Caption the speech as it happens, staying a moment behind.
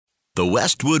the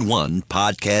Westwood One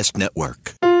Podcast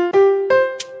Network.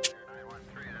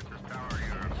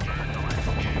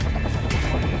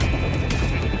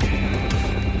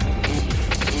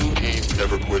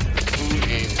 Never quit.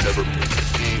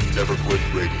 Never quit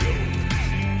radio.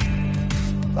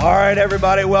 All right,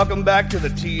 everybody, welcome back to the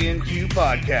TNQ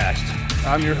podcast.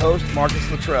 I'm your host, Marcus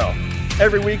Luttrell.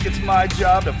 Every week, it's my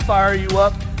job to fire you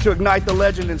up, to ignite the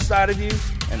legend inside of you,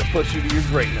 and to push you to your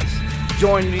greatness.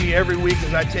 Join me every week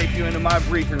as I take you into my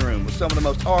briefing room with some of the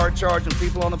most hard-charging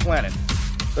people on the planet.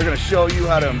 They're going to show you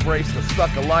how to embrace the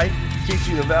suck of life, teach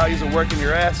you the values of working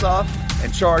your ass off,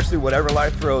 and charge through whatever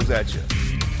life throws at you.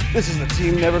 This is the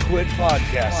Team Never Quit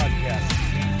podcast.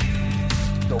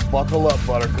 So buckle up,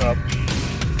 Buttercup.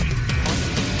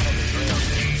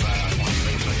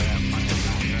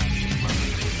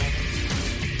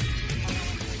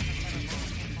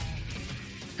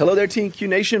 Hello there, TNQ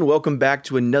Nation. Welcome back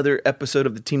to another episode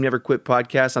of the Team Never Quit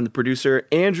podcast. I'm the producer,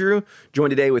 Andrew, joined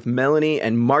today with Melanie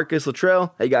and Marcus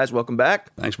Luttrell. Hey, guys, welcome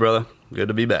back. Thanks, brother. Good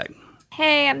to be back.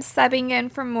 Hey, I'm subbing in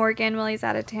for Morgan while he's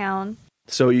out of town.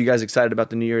 So are you guys excited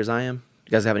about the New Year as I am?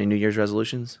 You guys have any New Year's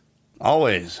resolutions?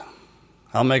 Always.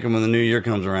 I'll make them when the new year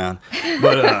comes around.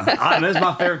 But this is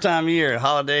my favorite time of year.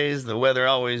 Holidays, the weather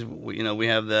always, we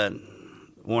have that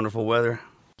wonderful weather.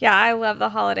 Yeah, I love the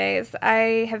holidays.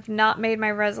 I have not made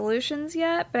my resolutions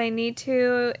yet, but I need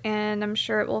to, and I'm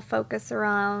sure it will focus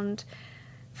around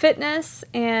fitness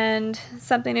and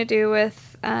something to do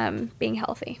with being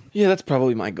healthy. Yeah, that's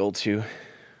probably my goal too.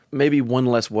 Maybe one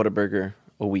less Whataburger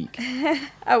a week.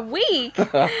 A week?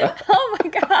 Oh my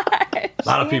gosh. A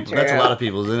lot of people. That's a lot of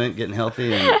people, isn't it? Getting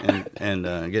healthy and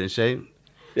get in shape.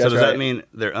 Yeah, so does right. that mean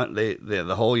they're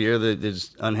the whole year they're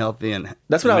just unhealthy and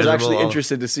that's what I was actually miserable?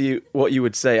 interested to see what you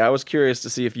would say. I was curious to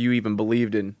see if you even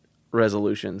believed in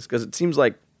resolutions because it seems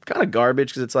like kind of garbage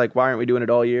because it's like, why aren't we doing it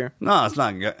all year? No, it's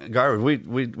not garbage.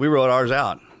 We wrote ours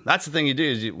out. That's the thing you do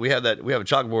is we have a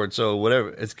chalkboard. So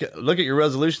whatever, look at your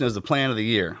resolution as the plan of the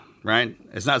year, right?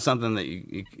 It's not something that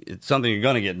it's something you're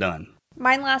going to get done.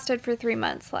 Mine lasted for 3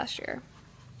 months last year.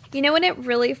 You know when it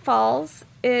really falls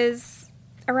is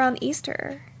around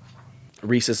Easter.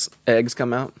 Reese's eggs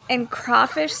come out. And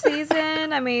crawfish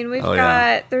season. I mean,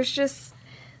 there's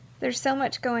so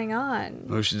much going on.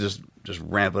 We should just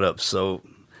ramp it up so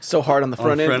hard on the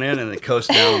front end and then coast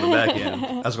down on the back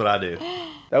end. That's what I do.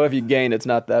 That way if you gain, it's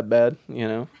not that bad,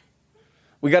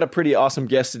 We got a pretty awesome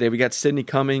guest today. We got Sydney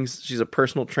Cummings. She's a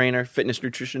personal trainer, fitness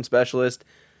nutrition specialist,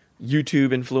 YouTube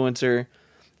influencer,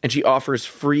 and she offers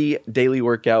free daily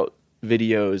workout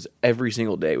videos every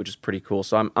single day, which is pretty cool.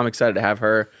 So I'm excited to have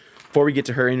her. Before we get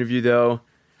to her interview, though,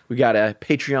 we got a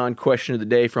Patreon question of the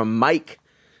day from Mike.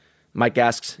 Mike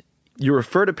asks, you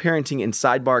refer to parenting in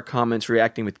sidebar comments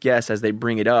reacting with guests as they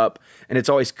bring it up, and it's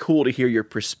always cool to hear your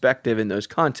perspective in those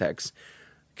contexts.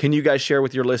 Can you guys share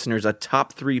with your listeners a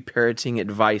top 3 parenting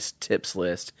advice tips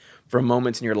list for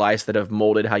moments in your life that have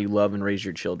molded how you love and raise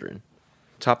your children?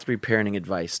 Top 3 parenting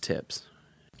advice tips.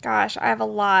 Gosh, I have a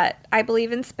lot. I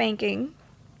believe in spanking.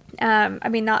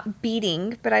 Not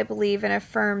beating, but I believe in a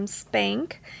firm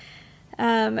spank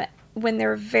when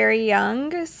they're very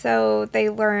young, so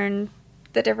they learn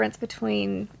the difference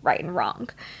between right and wrong.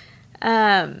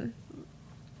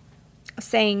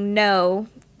 Saying no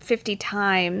 50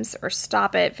 times or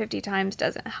stop it 50 times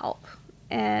doesn't help.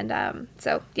 And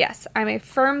so, yes, I'm a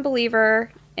firm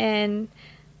believer in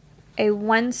a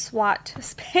one swat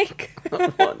spank.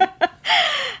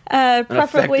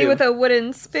 Preferably with a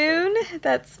wooden spoon.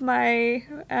 That's my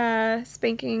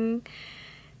spanking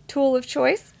tool of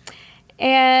choice.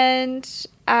 And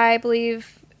I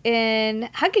believe in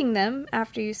hugging them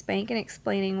after you spank and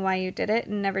explaining why you did it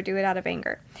and never do it out of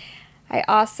anger. I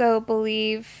also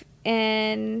believe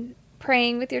in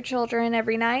praying with your children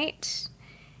every night.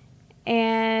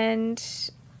 And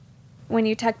when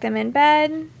you tuck them in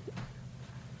bed,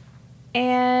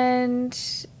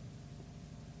 and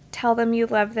tell them you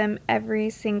love them every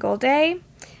single day.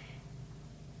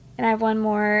 And I have one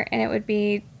more, and it would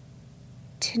be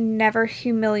to never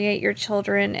humiliate your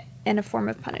children in a form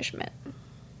of punishment.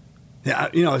 Yeah,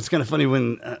 it's kind of funny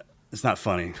when it's not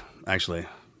funny actually,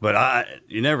 but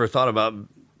you never thought about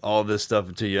all this stuff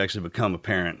until you actually become a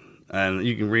parent. And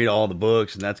you can read all the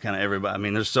books, and that's kind of everybody. I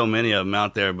mean, there's so many of them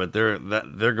out there, but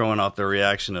they're going off the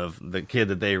reaction of the kid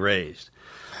that they raised.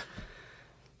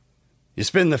 You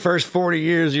spend the first 40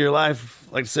 years of your life,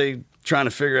 like say, trying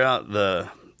to figure out the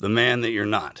man that you're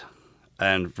not.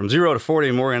 And from 0 to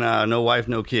 40, Morgan and I, no wife,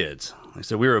 no kids. Like I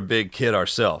said, we were a big kid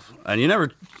ourselves. And you're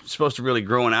never supposed to really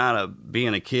growing out of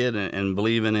being a kid and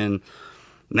believing in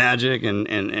magic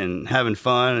and having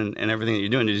fun and everything that you're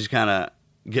doing. You just kind of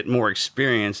get more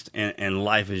experienced in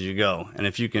life as you go. And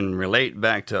if you can relate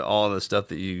back to all the stuff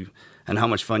that you and how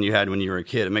much fun you had when you were a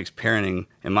kid, it makes parenting,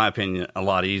 in my opinion, a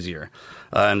lot easier.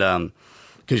 And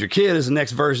because your kid is the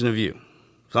next version of you.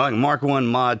 So like Mark 1,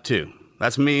 Mod 2.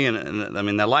 That's me, and I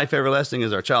mean, that life everlasting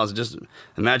is our child. So just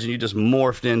imagine you just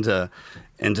morphed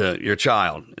into your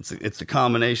child. It's the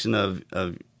combination of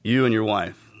you and your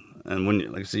wife. And when,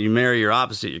 like I said, you marry your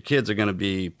opposite, your kids are going to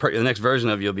be, the next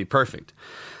version of you will be perfect.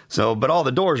 So, but all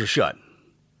the doors are shut.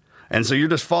 And so you're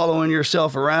just following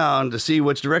yourself around to see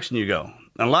which direction you go.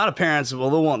 And a lot of parents,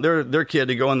 well, they'll want their kid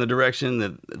to go in the direction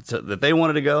that they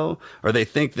wanted to go, or they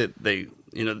think that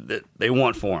that they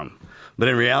want for them. But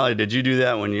in reality, did you do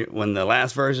that when the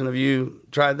last version of you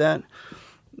tried that?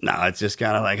 No, it's just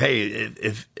kind of like, hey,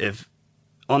 if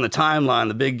on the timeline,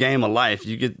 the big game of life,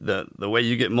 you get the way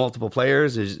you get multiple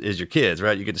players is your kids,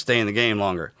 right? You get to stay in the game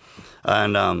longer.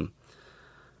 And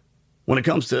when it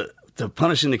comes to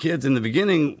punishing the kids in the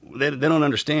beginning, they don't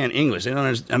understand English. They don't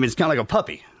understand, I mean, it's kind of like a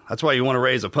puppy. That's why you want to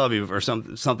raise a puppy or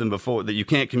something before that you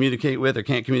can't communicate with or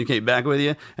can't communicate back with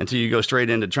you until you go straight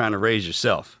into trying to raise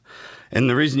yourself. And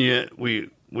the reason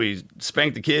we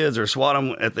spank the kids or swat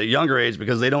them at the younger age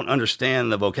because they don't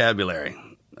understand the vocabulary.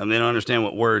 I mean, they don't understand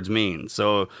what words mean.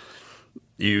 So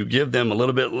you give them a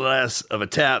little bit less of a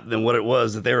tap than what it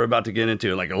was that they were about to get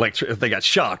into, like if they got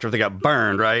shocked or if they got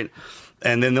burned, right?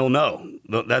 And then they'll know.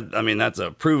 That's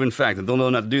a proven fact that they'll know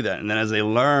not to do that. And then as they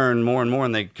learn more and more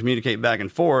and they communicate back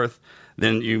and forth,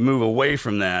 then you move away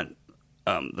from that,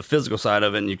 the physical side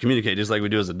of it, and you communicate just like we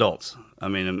do as adults. I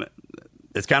mean,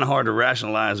 it's kind of hard to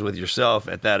rationalize with yourself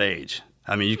at that age.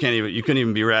 I mean, you couldn't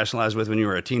even be rationalized with when you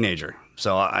were a teenager.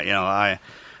 So I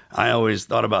always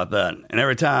thought about that. And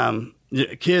every time,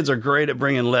 kids are great at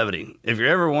bringing levity. If you're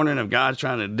ever wondering if God's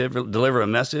trying to deliver a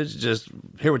message, just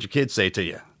hear what your kids say to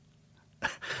you.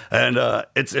 And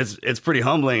it's pretty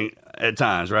humbling at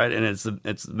times, right? And it's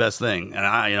the best thing. And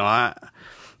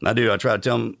I try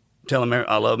to tell them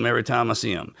I love them every time I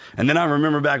see them. And then I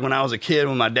remember back when I was a kid,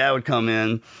 when my dad would come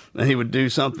in and he would do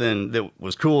something that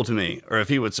was cool to me, or if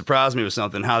he would surprise me with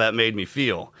something, how that made me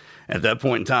feel at that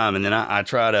point in time. And then I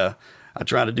try to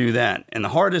do that. And the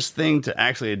hardest thing to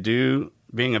actually do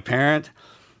being a parent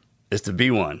is to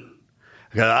be one.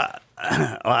 Because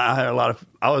I had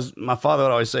my father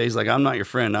would always say, he's like, I'm not your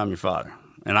friend, I'm your father.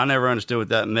 And I never understood what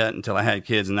that meant until I had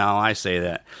kids, and now I say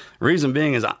that. Reason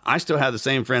being is I still have the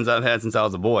same friends I've had since I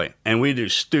was a boy, and we do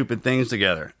stupid things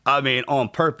together. I mean, on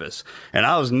purpose. And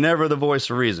I was never the voice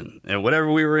of reason. And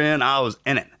whatever we were in, I was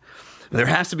in it. There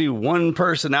has to be one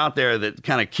person out there that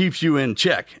kind of keeps you in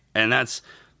check, and that's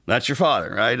your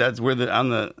father, right? That's where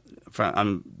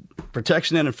I'm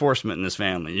protection and enforcement in this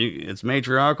family. It's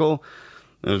matriarchal.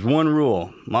 There's one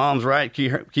rule. Mom's right,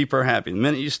 keep her happy. The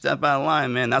minute you step out of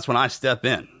line, man, that's when I step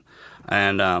in.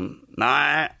 And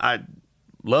I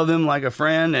love them like a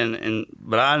friend,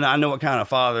 but I know what kind of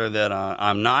father that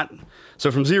I'm not. So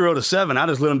from 0 to 7, I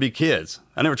just let them be kids.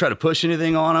 I never try to push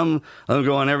anything on them. Let them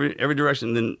go in every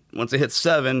direction. Then once they hit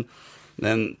 7,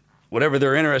 then whatever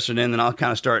they're interested in, then I'll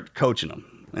kind of start coaching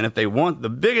them. And if they want, the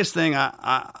biggest thing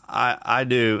I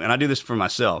do, and I do this for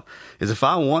myself, is if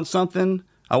I want something,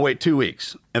 I'll wait 2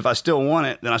 weeks. If I still want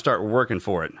it, then I start working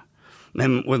for it.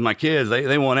 And with my kids,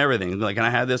 they want everything. They're like, can I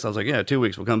have this? I was like, yeah, 2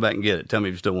 weeks. We'll come back and get it. Tell me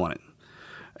if you still want it.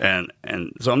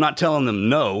 And so I'm not telling them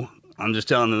no. I'm just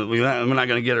telling them we're not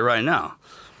going to get it right now.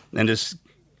 And just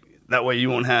that way you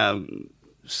won't have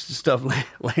stuff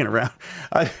laying around.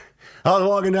 I was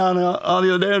walking down the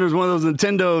other day, and there's one of those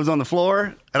Nintendos on the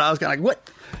floor. And I was kind of like, what?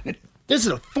 This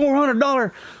is a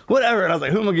 $400 whatever. And I was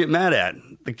like, who am I getting mad at?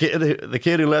 The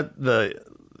kid who let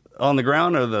on the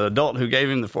ground, or the adult who gave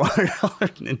him the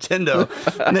 $400 Nintendo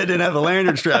and it didn't have a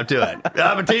lanyard strapped to it?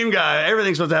 I'm a team guy.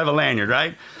 Everything's supposed to have a lanyard,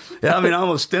 right? Yeah, I mean, I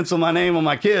almost stencil my name on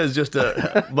my kids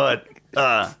but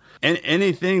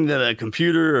anything that a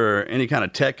computer or any kind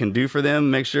of tech can do for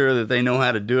them, make sure that they know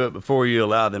how to do it before you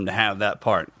allow them to have that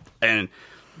part. And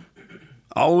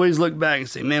always look back and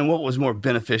say, man, what was more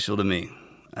beneficial to me?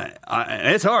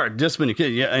 It's hard just when you're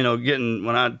a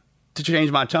kid, to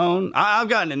change my tone. I've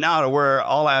gotten it now to where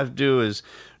all I have to do is,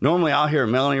 normally I'll hear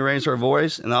Melanie raise her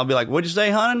voice and I'll be like, what'd you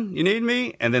say, hon? You need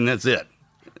me? And then that's it.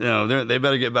 They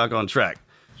better get back on track.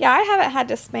 Yeah, I haven't had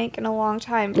to spank in a long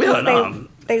time because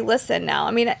they listen now.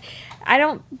 I mean, I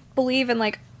don't believe in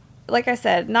like I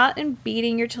said, not in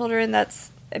beating your children.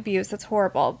 That's abuse. That's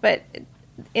horrible. But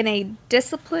in a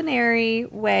disciplinary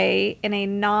way, in a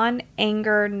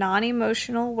non-anger,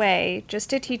 non-emotional way,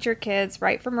 just to teach your kids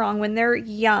right from wrong when they're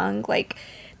young. Like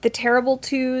the terrible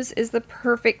twos is the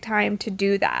perfect time to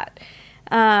do that.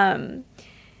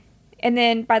 And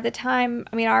then by the time,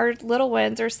 I mean, our little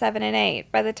ones are 7 and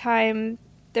 8. By the time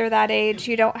they're that age,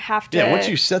 you don't have to. Yeah, once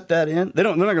you set that in, they're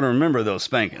not going to remember those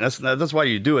spanking. That's why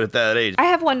you do it at that age. I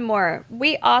have one more.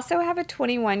 We also have a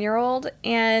 21-year-old,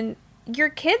 and your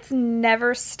kids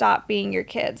never stop being your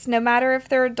kids, no matter if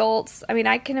they're adults. I mean,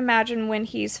 I can imagine when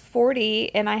he's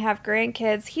 40 and I have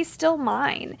grandkids, he's still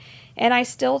mine. And I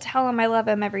still tell him I love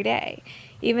him every day,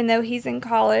 even though he's in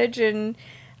college and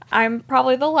I'm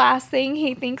probably the last thing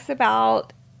he thinks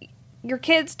about. Your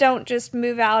kids don't just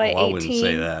move out at 18. I wouldn't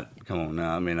say that. Come on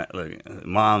now. I mean, look,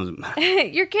 moms.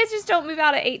 Your kids just don't move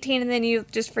out at 18 and then you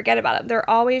just forget about them. They're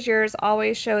always yours.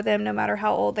 Always show them, no matter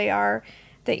how old they are,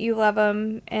 that you love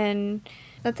them. And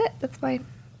that's it. That's my...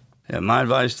 Yeah, my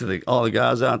advice to all the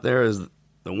guys out there is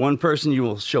the one person you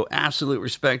will show absolute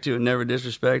respect to and never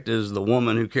disrespect is the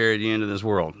woman who carried you into this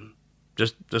world.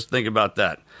 Just think about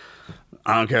that.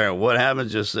 I don't care what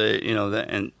happens. Just say, that,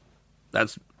 and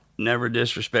that's never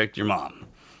disrespect your mom.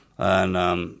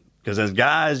 And because as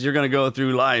guys, you're going to go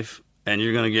through life and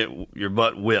you're going to get your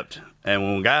butt whipped. And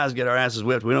when guys get our asses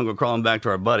whipped, we don't go crawling back to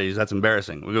our buddies. That's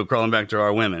embarrassing. We go crawling back to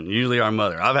our women, usually our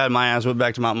mother. I've had my ass whipped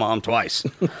back to my mom twice.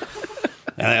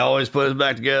 And they always put us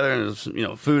back together, and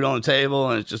there's, food on the table,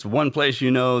 and it's just one place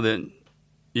that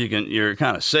you're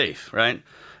kind of safe, right?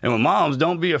 And with moms,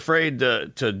 don't be afraid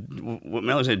to what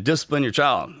Melanie said, discipline your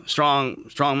child.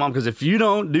 Strong mom, because if you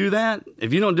don't do that,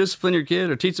 if you don't discipline your kid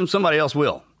or teach them, somebody else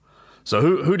will. So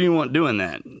who do you want doing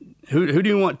that? Who do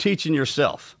you want teaching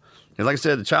yourself? Because like I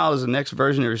said, the child is the next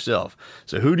version of yourself.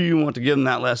 So who do you want to give them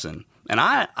that lesson? And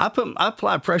I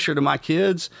apply pressure to my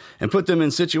kids and put them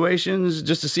in situations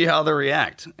just to see how they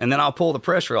react, and then I'll pull the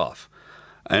pressure off.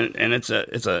 And it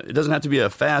doesn't have to be a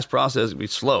fast process; it can be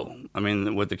slow. I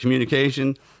mean, with the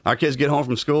communication, our kids get home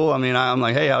from school. I mean, I'm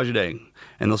like, "Hey, how's your day?"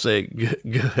 And they'll say,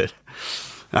 "Good."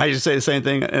 I used to say the same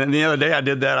thing. And the other day I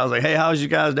did that. I was like, "Hey, how's your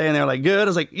guys' day?" And they were like, "Good." I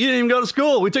was like, "You didn't even go to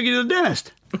school. We took you to the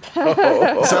dentist."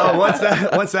 So once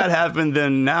that happened,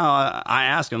 then now I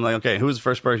ask them, like, "Okay, who was the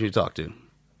first person you talked to?"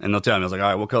 And they'll tell me. I was like, "All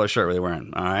right, what color shirt were they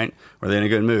wearing? All right, were they in a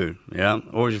good mood? Yeah.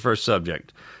 What was your first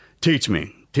subject? Teach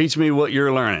me what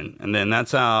you're learning." And then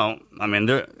that's how,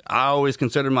 I always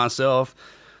consider myself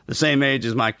the same age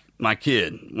as my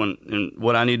kid and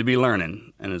what I need to be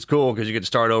learning. And it's cool because you get to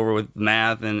start over with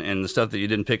math and the stuff that you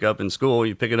didn't pick up in school,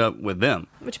 you pick it up with them.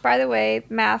 Which, by the way,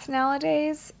 math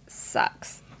nowadays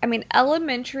sucks. I mean,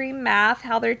 elementary math,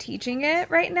 how they're teaching it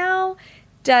right now,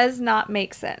 does not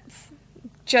make sense.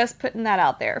 Just putting that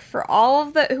out there for all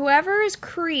of whoever is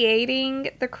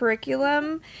creating the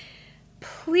curriculum.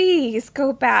 Please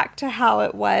go back to how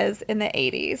it was in the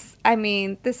 80s. I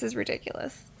mean, this is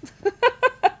ridiculous.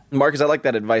 Marcus, I like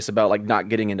that advice about like not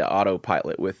getting into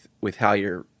autopilot with how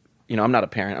you're, I'm not a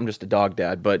parent, I'm just a dog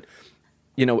dad, but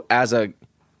as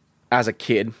a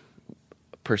kid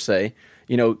per se,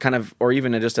 kind of, or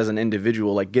even just as an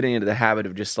individual, like getting into the habit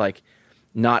of just like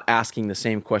not asking the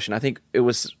same question. I think it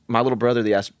was my little brother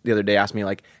the other day asked me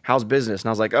like, "How's business?" And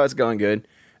I was like, "Oh, it's going good."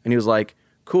 And he was like,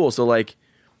 "Cool. So like,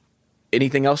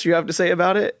 anything else you have to say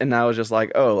about it?" And I was just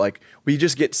like, oh, like we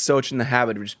just get so much in the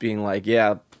habit of just being like,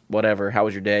 yeah, whatever, how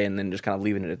was your day? And then just kind of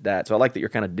leaving it at that. So I like that you're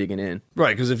kind of digging in.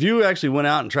 Right, because if you actually went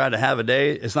out and tried to have a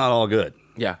day, it's not all good.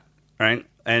 Yeah. Right?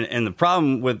 And the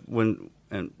problem with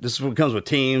and this is what comes with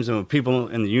teams and with people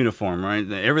in the uniform, right?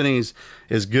 Everything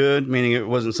is good, meaning it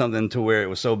wasn't something to where it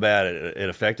was so bad it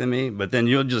affected me, but then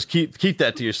you'll just keep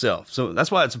that to yourself. So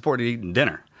that's why it's important eating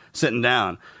dinner, sitting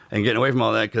down, and getting away from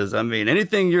all that, because,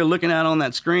 anything you're looking at on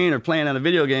that screen or playing on a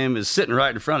video game is sitting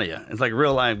right in front of you. It's like a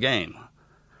real live game.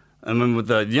 I mean, with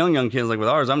the young kids, like with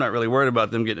ours, I'm not really worried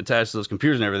about them getting attached to those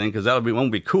computers and everything, because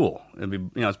won't be cool. It'd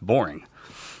be, it's boring.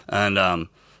 And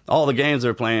all the games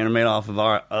they're playing are made off of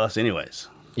us anyways.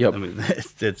 Yep.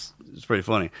 It's pretty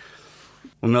funny.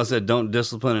 When Mel said, "Don't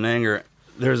discipline in anger,"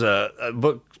 there's a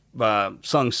book by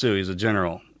Sun Tzu. He's a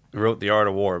general. Wrote The Art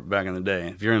of War back in the day.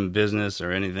 If you're in business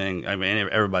or anything,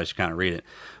 everybody should kind of read it.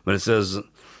 But it says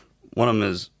one of them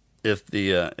is if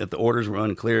the orders were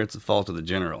unclear, it's the fault of the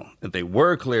general. If they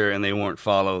were clear and they weren't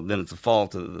followed, then it's the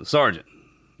fault of the sergeant.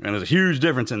 And there's a huge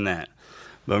difference in that.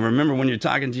 But remember, when you're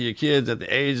talking to your kids at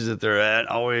the ages that they're at,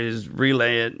 always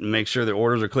relay it and make sure the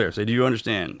orders are clear. Say, "Do you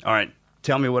understand? All right,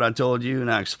 tell me what I told you, and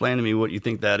now explain to me what you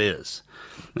think that is."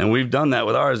 And we've done that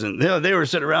with ours. And they were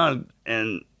sitting around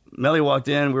and Melly walked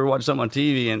in, we were watching something on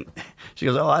TV, and she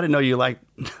goes, "Oh, I didn't know you liked..."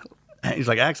 He's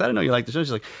like, "Ax, I didn't know you liked the show."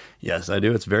 She's like, "Yes, I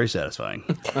do. It's very satisfying."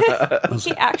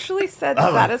 He actually said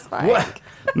satisfying. What?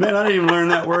 Man, I didn't even learn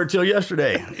that word till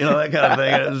yesterday. That kind of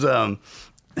thing. It was,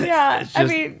 yeah, it's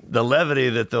just the levity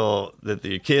that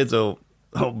the kids will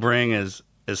bring is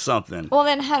is something. Well,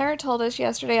 then Hunter told us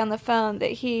yesterday on the phone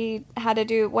that he had to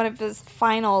do one of his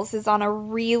finals is on a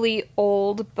really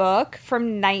old book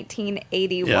from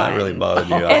 1981. Yeah, that really bothered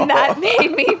you. And that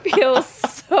made me feel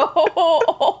so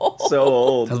old. So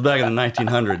old. That was back in the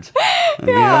 1900s.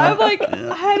 Yeah, I'm like,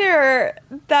 Hunter,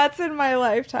 that's in my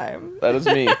lifetime. That is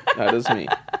me. That is me.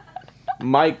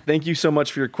 Mike, thank you so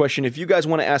much for your question. If you guys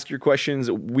want to ask your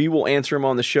questions, we will answer them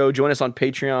on the show. Join us on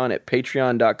Patreon at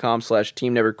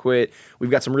patreon.com/teamneverquit. We've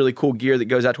got some really cool gear that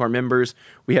goes out to our members.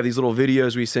 We have these little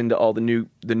videos we send to all the new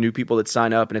people that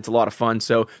sign up, and it's a lot of fun.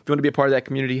 So if you want to be a part of that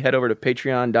community, head over to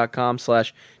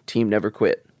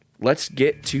patreon.com/teamneverquit. Let's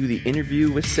get to the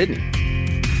interview with Sydney.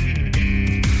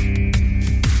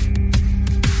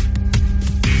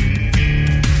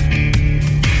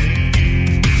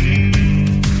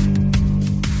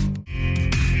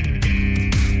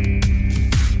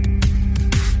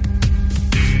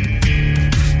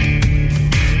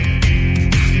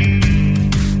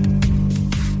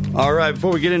 All right,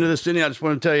 before we get into this, Sydney, I just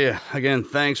want to tell you, again,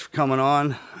 thanks for coming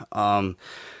on.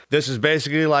 This is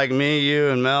basically like me, you,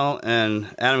 and Mel,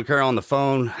 and Adam Kerr on the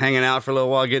phone, hanging out for a little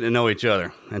while, getting to know each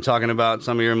other, and talking about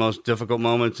some of your most difficult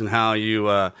moments and how you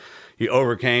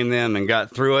overcame them and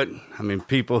got through it. I mean,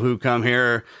 people who come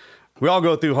here, we all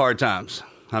go through hard times.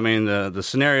 I mean, the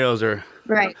scenarios are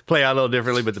play out a little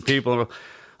differently, but the people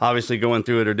obviously going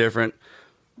through it are different.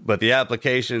 But the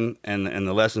application and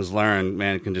the lessons learned,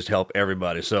 man, can just help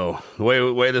everybody. So the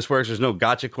way this works, there's no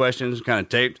gotcha questions, kind of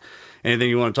taped. Anything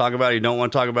you want to talk about, you don't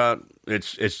want to talk about,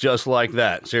 it's just like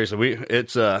that. Seriously,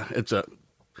 it's a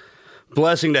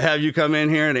blessing to have you come in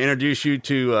here and introduce you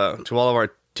to all of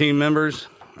our team members.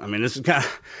 I mean, this is kind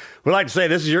of, we like to say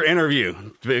this is your interview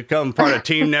to become part of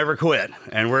Team Never Quit,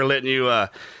 and we're letting you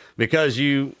because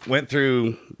you went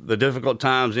through the difficult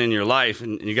times in your life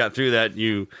and you got through that.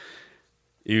 You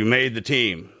made the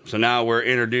team. So now we're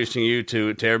introducing you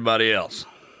to everybody else.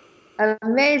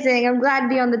 Amazing. I'm glad to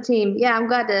be on the team. Yeah, I'm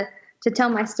glad to tell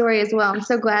my story as well. I'm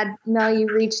so glad, Mel, you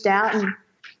reached out. And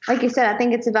like you said, I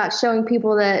think it's about showing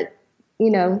people that,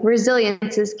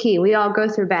 resilience is key. We all go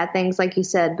through bad things, like you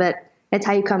said, but it's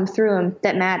how you come through them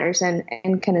that matters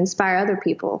and can inspire other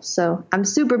people. So I'm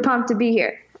super pumped to be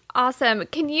here. Awesome.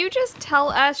 Can you just tell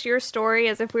us your story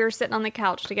as if we were sitting on the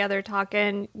couch together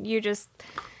talking? You just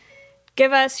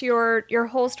give us your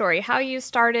whole story, how you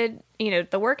started,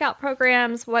 the workout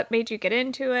programs, what made you get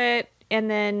into it. And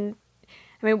then,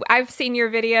 I've seen your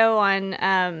video on,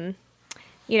 I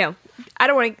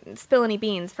don't want to spill any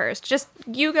beans first. Just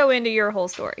you go into your whole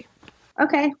story.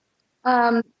 Okay.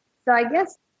 So I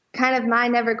guess kind of my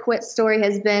never quit story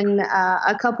has been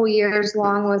a couple years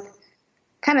long with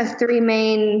kind of three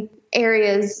main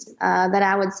areas that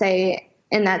I would say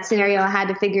in that scenario I had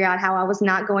to figure out how I was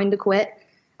not going to quit.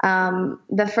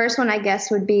 The first one, I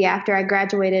guess, would be after I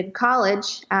graduated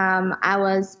college. I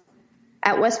was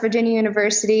at West Virginia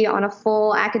University on a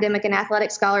full academic and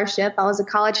athletic scholarship. I was a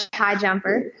college high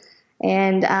jumper.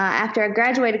 And after I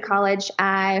graduated college,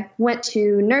 I went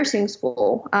to nursing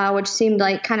school, which seemed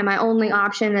like kind of my only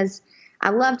option as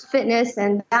I loved fitness.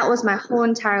 And that was my whole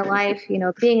entire life.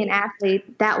 Being an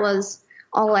athlete, that was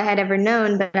all I had ever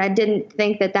known, but I didn't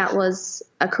think that was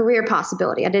a career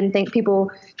possibility. I didn't think people,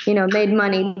 made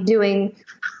money doing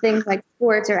things like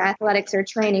sports or athletics or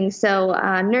training. So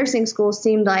nursing school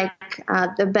seemed like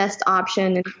the best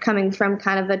option, and coming from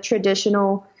kind of a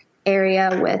traditional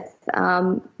area with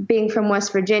being from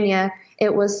West Virginia,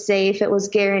 it was safe, it was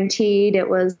guaranteed, it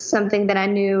was something that I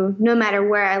knew no matter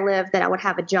where I lived that I would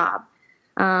have a job.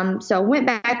 So I went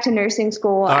back to nursing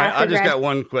school. All right, I just got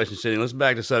one question, Sydney. Let's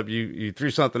back this up. You threw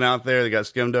something out there that got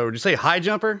skimmed over. Did you say high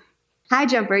jumper? High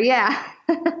jumper, yeah.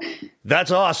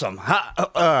 That's awesome.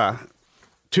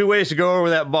 Two ways to go over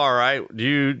that bar, right? Do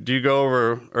you go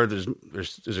over, or is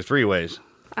there three ways?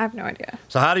 I have no idea.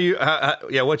 So how do you?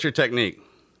 What's your technique?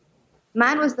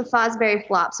 Mine was the Fosbury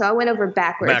flop, so I went over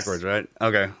backwards. Backwards, right?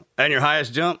 Okay. And your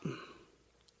highest jump?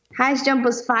 Highest jump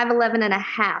was 5'11" and a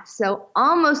half, so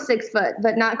almost 6 foot,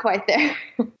 but not quite there.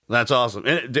 That's awesome.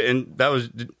 And that was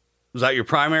that your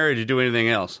primary, or did you do anything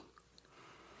else?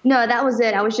 No, that was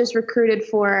it. I was just recruited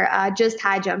for just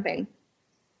high jumping.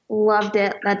 Loved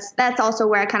it. That's also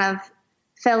where I kind of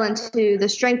fell into the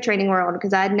strength training world,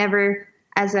 because I had never,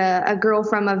 as a girl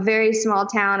from a very small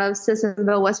town of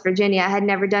Sissonville, West Virginia, I had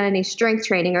never done any strength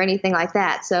training or anything like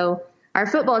that. So our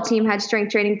football team had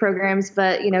strength training programs,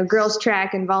 but, girls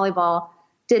track and volleyball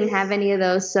didn't have any of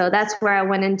those. So that's where I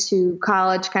went into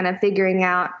college, kind of figuring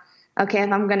out, okay,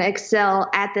 if I'm going to excel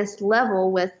at this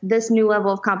level with this new level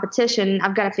of competition,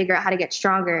 I've got to figure out how to get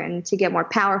stronger and to get more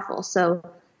powerful. So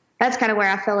that's kind of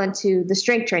where I fell into the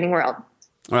strength training world.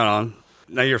 Right on.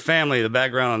 Now, your family, the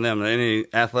background on them, any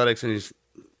athletics, any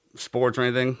sports or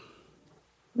anything?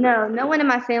 No one in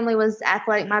my family was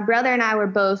athletic. My brother and I were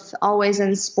both always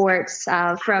in sports.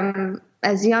 From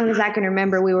as young as I can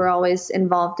remember, we were always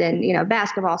involved in,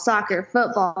 basketball, soccer,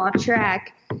 football,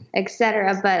 track,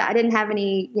 etc. But I didn't have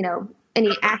any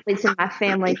athletes in my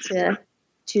family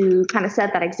to kind of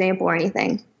set that example or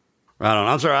anything. Right on.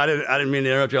 I'm sorry, I didn't mean to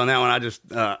interrupt you on that one. I just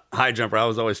high jumper. I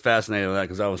was always fascinated with that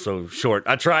because I was so short.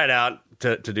 I tried out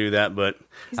to do that, but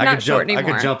I could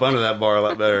jump under that bar a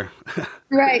lot better.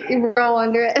 Right, you roll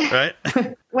under it.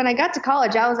 Right. When I got to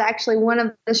college, I was actually one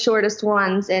of the shortest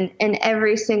ones in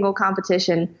every single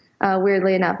competition.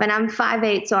 Weirdly enough, and I'm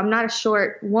 5'8", so I'm not a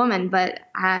short woman, but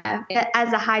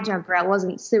as a high jumper, I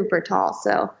wasn't super tall.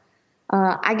 So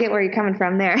I get where you're coming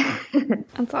from there.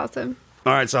 That's awesome.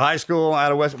 All right, so high school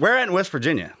out of where at in West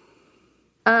Virginia?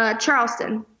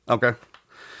 Charleston. Okay.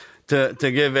 To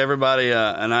give everybody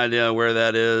an idea where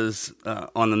that is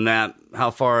on the map, how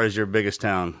far is your biggest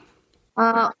town?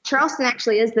 Charleston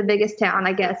actually is the biggest town,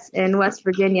 I guess, in West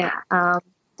Virginia.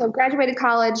 So graduated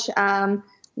college,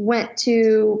 went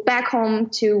back home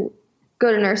to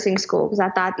go to nursing school because I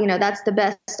thought, that's the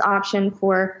best option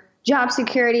for job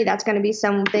security. That's going to be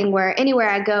something where anywhere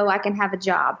I go, I can have a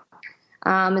job.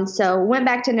 And so went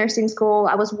back to nursing school.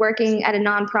 I was working at a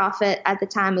nonprofit at the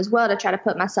time as well to try to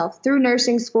put myself through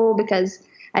nursing school because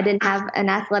I didn't have an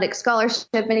athletic scholarship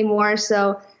anymore.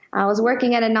 So I was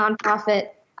working at a nonprofit,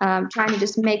 trying to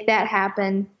just make that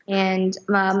happen. And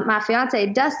my fiance,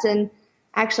 Dustin,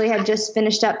 actually had just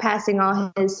finished up passing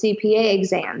all his CPA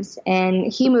exams.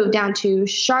 And he moved down to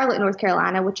Charlotte, North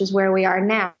Carolina, which is where we are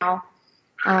now,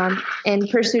 in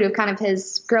pursuit of kind of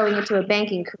his growing into a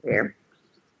banking career.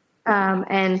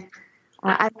 And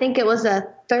I think it was a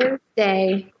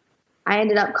Thursday, I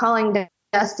ended up calling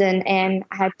Dustin, and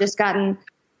I had just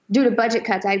due to budget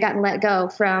cuts, I had gotten let go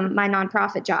from my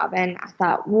nonprofit job. And I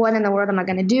thought, what in the world am I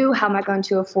going to do? How am I going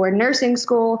to afford nursing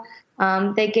school?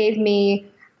 They gave me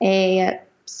a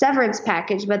severance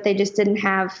package, but they just didn't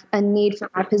have a need for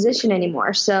my position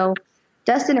anymore. So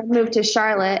Dustin had moved to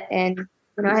Charlotte and,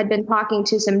 had been talking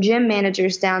to some gym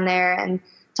managers down there and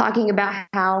talking about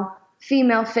how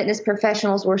female fitness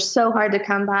professionals were so hard to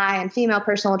come by and female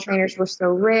personal trainers were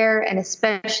so rare, and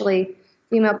especially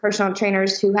female personal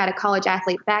trainers who had a college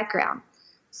athlete background.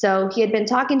 So he had been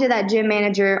talking to that gym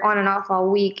manager on and off all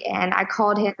week, and I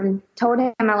called him, told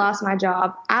him I lost my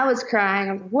job. I was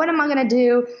crying. What am I going to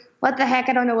do? What the heck?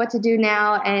 I don't know what to do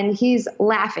now. And he's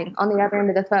laughing on the other end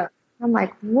of the phone. I'm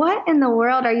like, what in the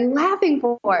world are you laughing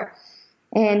for?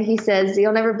 And he says,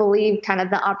 you'll never believe kind of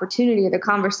the opportunity or the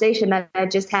conversation that I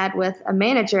just had with a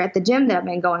manager at the gym that I've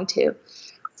been going to.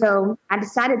 So I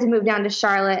decided to move down to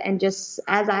Charlotte, and just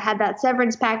as I had that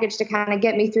severance package to kind of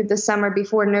get me through the summer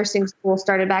before nursing school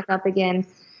started back up again,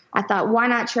 I thought, why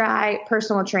not try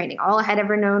personal training? All I had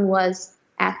ever known was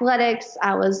athletics.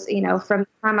 I was, from the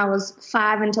time I was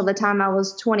 5 until the time I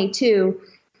was 22,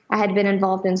 I had been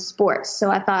involved in sports.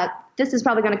 So I thought, this is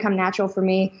probably going to come natural for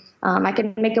me. I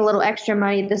can make a little extra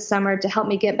money this summer to help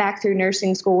me get back through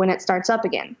nursing school when it starts up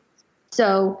again.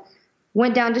 So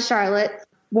went down to Charlotte,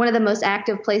 one of the most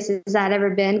active places I'd ever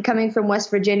been. Coming from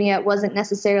West Virginia, it wasn't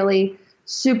necessarily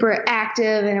super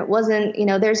active, and it wasn't,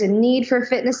 there's a need for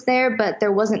fitness there, but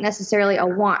there wasn't necessarily a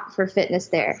want for fitness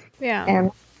there. Yeah.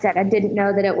 And I didn't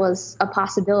know that it was a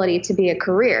possibility to be a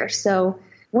career. So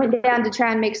went down to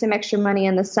try and make some extra money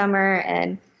in the summer,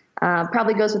 and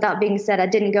probably goes without being said, I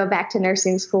didn't go back to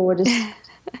nursing school. We're just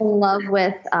in love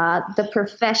with the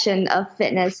profession of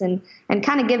fitness and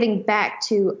kind of giving back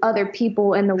to other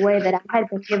people in the way that I had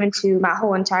been given to my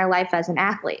whole entire life as an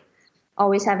athlete.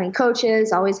 Always having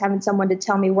coaches, always having someone to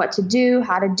tell me what to do,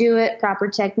 how to do it, proper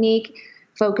technique,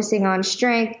 focusing on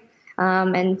strength.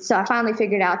 And so I finally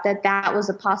figured out that was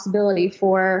a possibility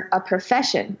for a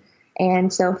profession.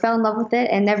 And so fell in love with it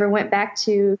and never went back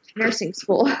to nursing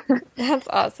school. That's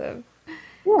awesome.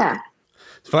 Yeah.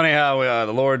 It's funny how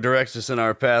the Lord directs us in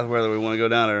our path, whether we want to go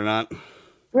down it or not.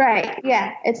 Right.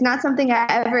 Yeah. It's not something I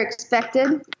ever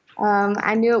expected.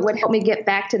 I knew it would help me get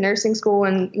back to nursing school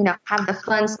and, have the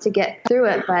funds to get through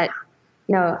it. But,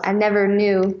 I never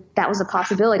knew that was a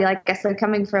possibility. Like I said,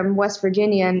 coming from West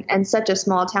Virginia and such a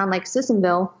small town like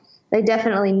Sissonville, they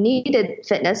definitely needed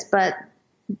fitness, but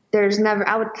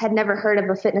had never heard of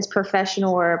a fitness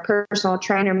professional or a personal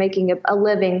trainer making a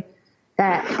living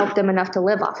that helped them enough to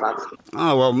live off of.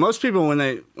 Oh, well, most people, when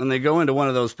they go into one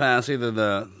of those paths, either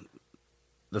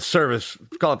the service,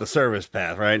 call it the service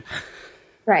path, right?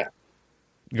 Right.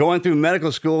 Going through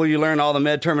medical school, you learn all the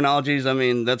med terminologies. I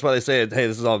mean, that's why they say, hey,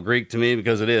 this is all Greek to me,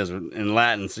 because it is in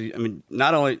Latin. So, I mean,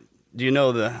 not only do you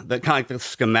know the kind of the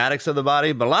schematics of the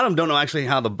body? But a lot of them don't know actually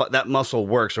how that muscle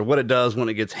works or what it does when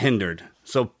it gets hindered.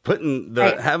 So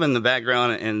having the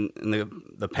background and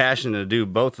the passion to do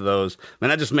both of those, man,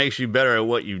 that just makes you better at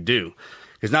what you do.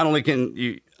 Because not only can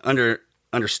you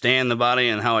understand the body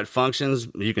and how it functions,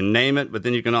 you can name it, but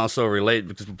then you can also relate.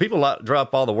 Because people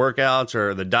drop all the workouts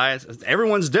or the diets,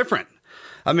 everyone's different.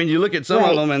 I mean, you look at some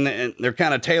of them and they're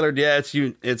kind of tailored. Yeah,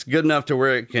 it's good enough to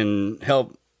where it can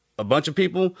help a bunch of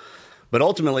people, but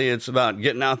ultimately it's about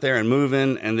getting out there and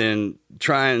moving and then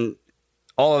trying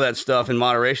all of that stuff in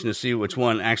moderation to see which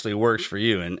one actually works for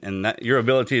you. And that your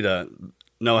ability to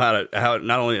know how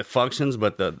not only it functions,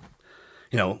 but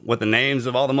what the names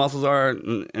of all the muscles are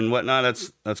and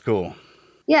whatnot. That's cool.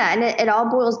 Yeah. And it all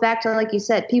boils back to, like you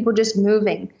said, people just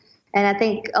moving. And I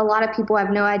think a lot of people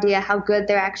have no idea how good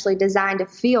they're actually designed to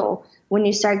feel when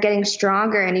you start getting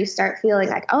stronger and you start feeling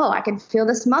like, oh, I can feel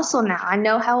this muscle now. I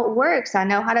know how it works. I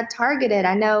know how to target it.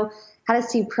 I know how to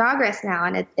see progress now.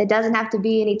 And it doesn't have to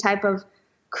be any type of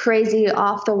crazy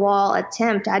off the wall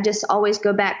attempt. I just always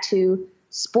go back to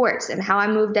sports and how I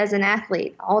moved as an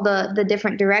athlete, all the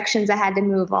different directions I had to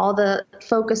move, all the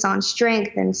focus on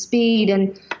strength and speed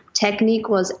and technique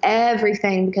was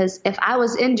everything. Because if I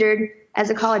was injured as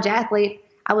a college athlete,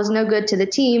 I was no good to the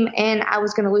team and I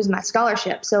was going to lose my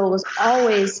scholarship. So it was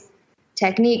always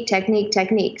technique, technique,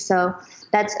 technique. So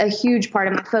that's a huge part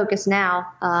of my focus now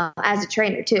as a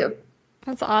trainer too.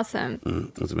 That's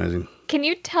awesome. That's amazing. Can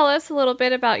you tell us a little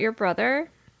bit about your brother?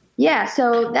 Yeah,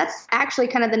 so that's actually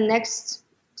kind of the next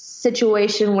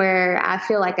situation where I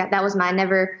feel like that was my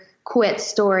never quit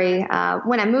story.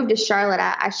 When I moved to Charlotte,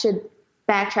 I should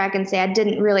backtrack and say I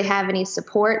didn't really have any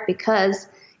support because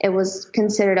it was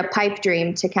considered a pipe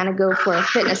dream to kind of go for a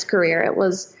fitness career. It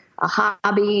was a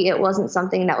hobby. It wasn't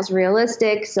something that was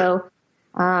realistic. So,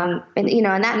 and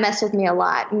that messed with me a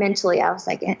lot mentally. I was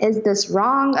like, is this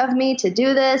wrong of me to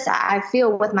do this? I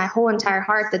feel with my whole entire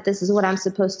heart that this is what I'm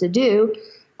supposed to do.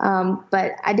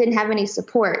 But I didn't have any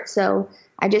support. So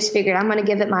I just figured I'm going to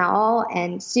give it my all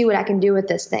and see what I can do with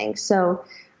this thing. So,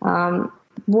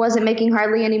 wasn't making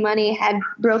hardly any money, had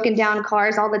broken down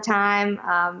cars all the time,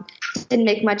 didn't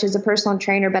make much as a personal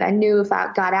trainer, but I knew if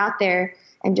I got out there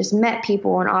and just met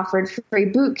people and offered free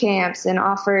boot camps and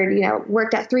offered,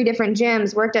 worked at 3 different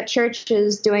gyms, worked at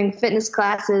churches, doing fitness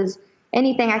classes,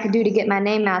 anything I could do to get my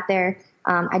name out there,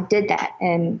 I did that.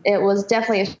 And it was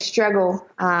definitely a struggle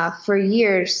for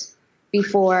years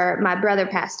before my brother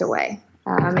passed away.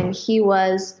 And he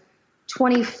was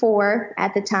 24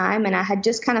 at the time, and I had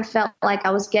just kind of felt like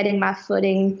I was getting my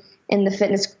footing in the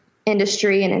fitness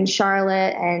industry and in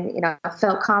Charlotte, and I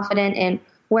felt confident in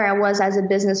where I was as a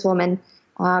businesswoman.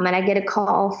 And I get a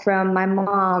call from my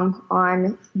mom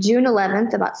on June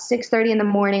 11th, about 6:30 in the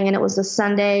morning, and it was a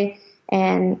Sunday,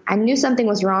 and I knew something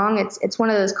was wrong. It's one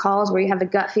of those calls where you have a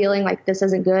gut feeling like this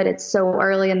isn't good. It's so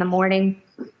early in the morning.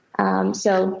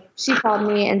 So she called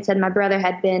me and said my brother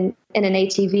had been in an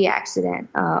ATV accident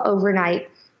overnight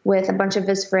with a bunch of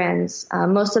his friends.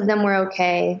 Most of them were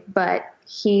okay, but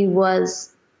he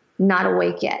was not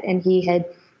awake yet. And he had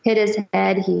hit his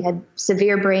head. He had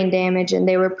severe brain damage, and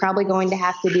they were probably going to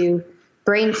have to do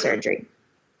brain surgery.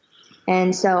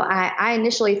 And so I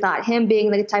initially thought, him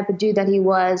being the type of dude that he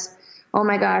was, oh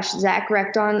my gosh, Zach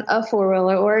wrecked on a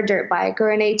 4-wheeler or a dirt bike or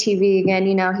an ATV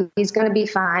again. He's going to be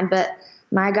fine. But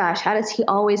my gosh, how does he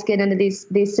always get into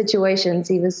these situations?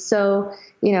 He was so,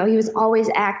 he was always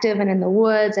active and in the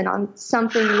woods and on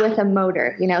something with a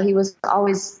motor. He was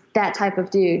always that type of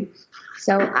dude.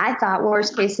 So I thought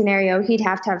worst case scenario, he'd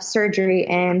have to have surgery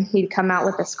and he'd come out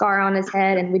with a scar on his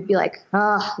head and we'd be like,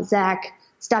 oh, Zach,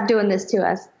 stop doing this to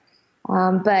us.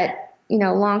 But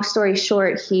long story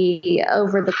short, he,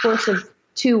 over the course of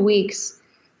 2 weeks,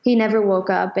 he never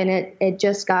woke up, and it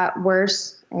just got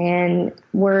worse and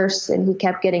worse, and he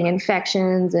kept getting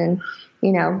infections, and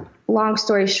long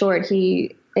story short,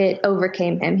 it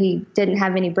overcame him. He didn't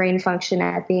have any brain function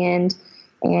at the end,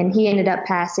 and he ended up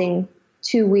passing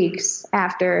 2 weeks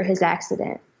after his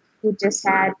accident. He just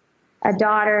had a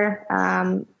daughter.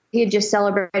 He had just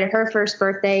celebrated her first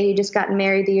birthday. He just gotten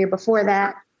married the year before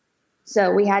that,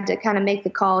 so we had to kind of make the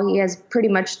call. He has pretty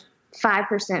much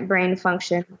 5% brain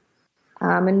function.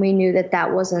 And we knew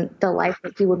that wasn't the life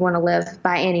that he would want to live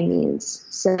by any means.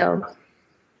 So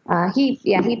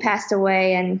he passed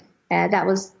away, and that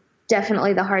was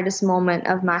definitely the hardest moment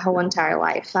of my whole entire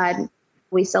life.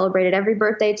 We celebrated every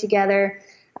birthday together.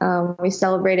 We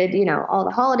celebrated, all the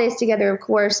holidays together, of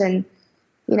course. And,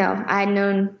 I had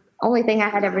known, only thing I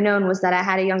had ever known was that I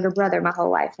had a younger brother my whole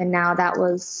life. And now that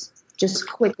was just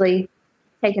quickly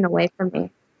taken away from me.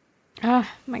 Oh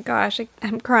my gosh,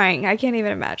 I'm crying. I can't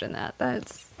even imagine that.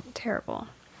 Terrible.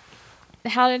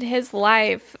 How did his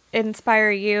life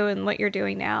inspire you and what you're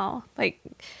doing now? Like,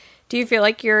 do you feel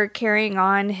like you're carrying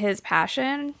on his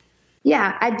passion?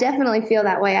 Yeah, I definitely feel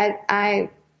that way. I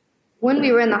when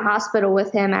we were in the hospital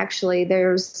with him, actually,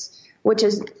 which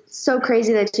is so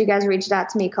crazy that you guys reached out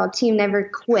to me, called Team Never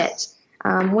Quit.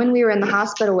 When we were in the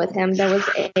hospital with him, there was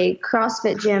a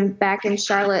CrossFit gym back in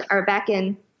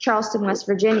Charleston, West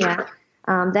Virginia,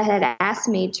 that had asked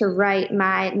me to write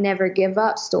my never give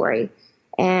up story.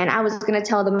 And I was going to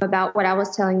tell them about what I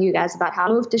was telling you guys about how I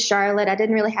moved to Charlotte. I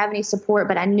didn't really have any support,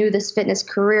 but I knew this fitness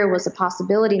career was a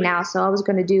possibility now. So I was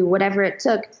going to do whatever it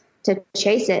took to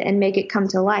chase it and make it come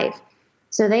to life.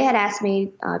 So they had asked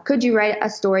me, could you write a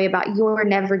story about your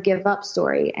never give up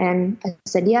story? And I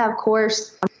said, yeah, of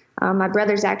course. My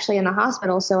brother's actually in the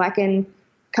hospital, so I can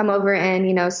come over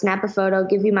and, snap a photo,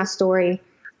 give you my story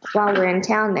while we're in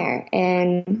town there.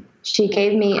 And she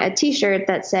gave me a T-shirt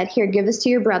that said, here, give this to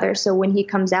your brother. So when he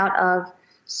comes out of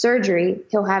surgery,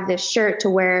 he'll have this shirt to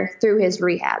wear through his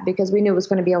rehab, because we knew it was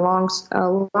going to be a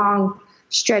long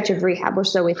stretch of rehab, or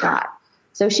so we thought.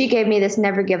 So she gave me this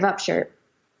never give up shirt.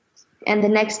 And the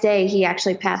next day he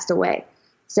actually passed away.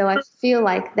 So I feel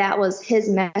like that was his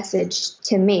message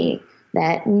to me,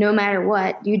 that no matter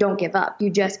what, you don't give up.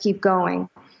 You just keep going.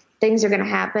 Things are going to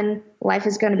happen. Life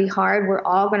is going to be hard. We're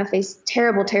all going to face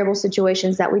terrible, terrible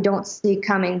situations that we don't see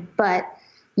coming, but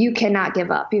you cannot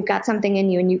give up. You've got something in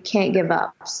you and you can't give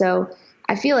up. So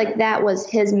I feel like that was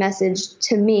his message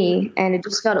to me, and it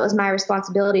just felt it was my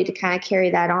responsibility to kind of carry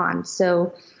that on.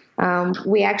 So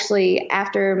we actually,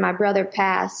 after my brother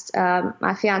passed,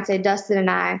 my fiance Dustin and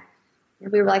I,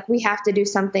 we were like, we have to do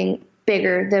something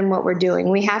bigger than what we're doing.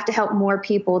 We have to help more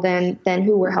people than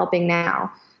who we're helping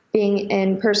now. Being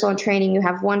in personal training, you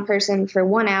have one person for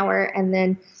 1 hour, and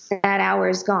then that hour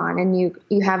is gone, and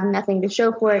you have nothing to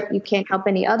show for it. You can't help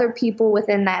any other people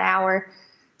within that hour.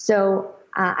 So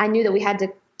I knew that we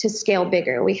had to scale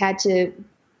bigger. We had to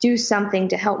do something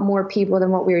to help more people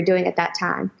than what we were doing at that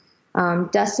time.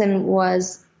 Dustin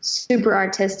was super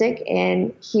artistic,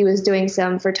 and he was doing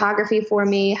some photography for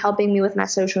me, helping me with my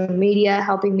social media,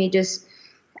 helping me just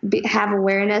have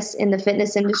awareness in the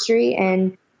fitness industry.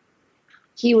 And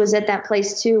he was at that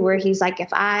place too, where he's like, if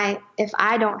I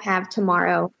don't have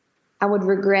tomorrow, I would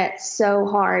regret so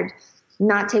hard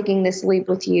not taking this leap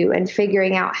with you and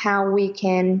figuring out how we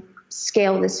can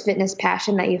scale this fitness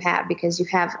passion that you have, because you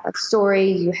have a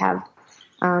story, you have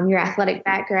your athletic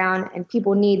background, and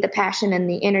people need the passion and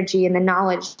the energy and the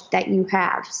knowledge that you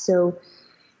have. So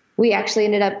we actually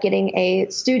ended up getting a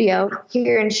studio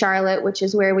here in Charlotte, which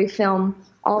is where we film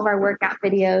all of our workout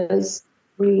videos.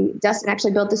 Dustin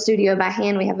actually built the studio by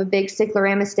hand. We have a big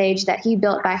cyclorama stage that he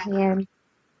built by hand.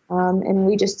 And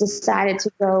we just decided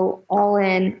to go all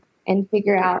in and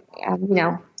figure out,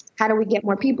 how do we get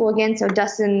more people again? So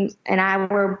Dustin and I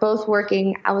were both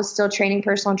working. I was still training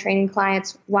personal training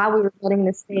clients while we were building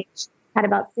the stage. Had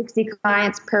about 60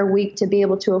 clients per week to be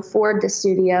able to afford the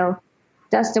studio.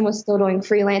 Dustin was still doing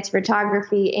freelance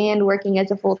photography and working as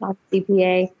a full-time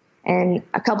CPA. And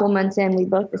a couple months in, we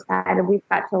both decided we've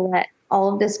got to let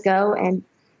all of this go. And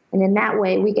in that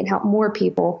way, we can help more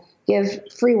people,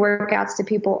 give free workouts to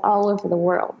people all over the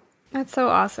world. That's so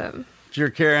awesome. If you're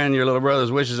carrying your little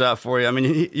brother's wishes out for you, I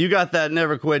mean, you got that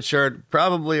Never Quit shirt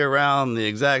probably around the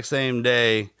exact same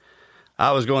day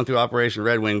I was going through Operation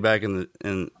Red Wing back in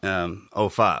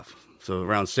 05. So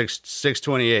around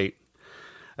 6/28.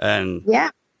 And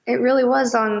yeah, it really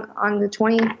was on the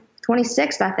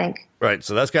 26th, I think. Right.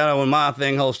 So that's kind of when my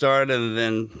thing whole started. And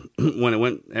then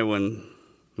when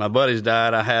my buddies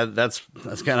died, that's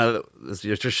kind of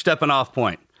your stepping off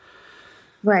point.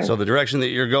 Right. So the direction that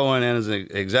you're going in is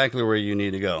exactly where you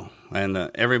need to go. And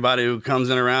everybody who comes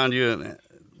in around you,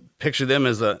 picture them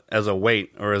as a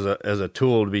weight or as a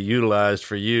tool to be utilized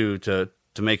for you to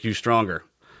make you stronger.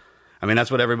 I mean, that's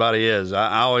what everybody is.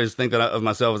 I always think of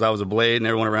myself as I was a blade and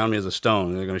everyone around me is a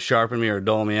stone. They're going to sharpen me or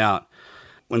dull me out.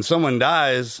 When someone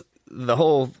dies, the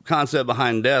whole concept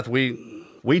behind death,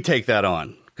 we take that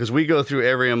on because we go through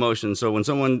every emotion. So when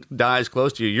someone dies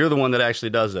close to you, you're the one that actually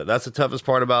does it. That's the toughest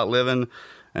part about living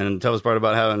and the toughest part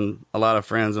about having a lot of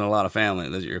friends and a lot of family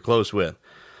that you're close with.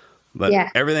 But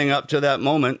everything up to that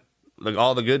moment, like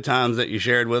all the good times that you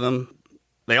shared with them,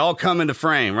 they all come into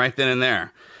frame right then and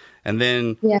there. And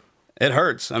then it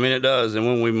hurts. I mean, it does. And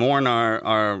when we mourn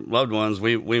our loved ones,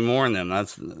 we mourn them.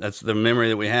 That's the memory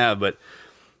that we have. But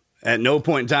at no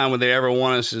point in time would they ever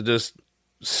want us to just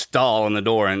stall in the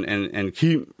door and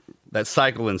keep that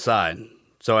cycle inside.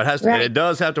 So it has to, it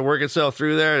does have to work itself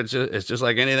through there. It's just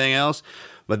like anything else.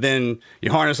 But then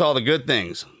you harness all the good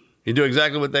things You do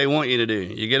exactly what they want you to do.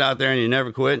 You get out there and you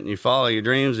never quit, and you follow your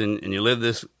dreams, and you live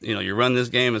this, you run this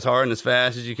game as hard and as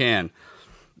fast as you can.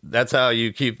 That's how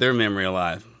you keep their memory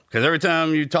alive. Because every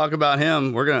time you talk about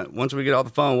him, once we get off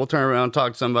the phone, we'll turn around and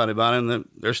talk to somebody about him that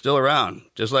they're still around,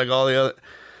 just like all the other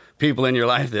people in your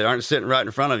life that aren't sitting right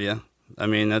in front of you. I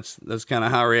mean, that's kind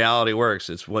of how reality works.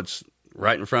 It's what's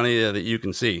right in front of you that you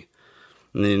can see.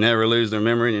 And you never lose their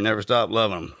memory, and you never stop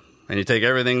loving them. And you take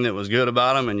everything that was good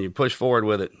about them and you push forward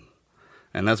with it.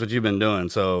 And that's what you've been doing.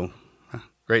 So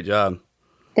great job.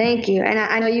 Thank you. And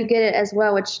I know you get it as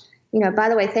well, which, by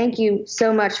the way, thank you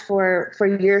so much for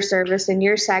your service and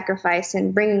your sacrifice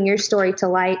and bringing your story to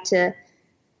light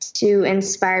to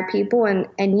inspire people.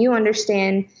 And you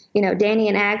understand, Danny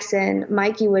and Axe and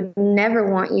Mikey would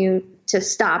never want you to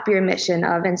stop your mission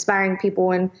of inspiring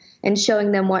people and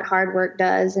showing them what hard work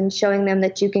does and showing them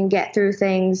that you can get through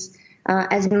things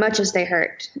as much as they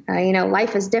hurt.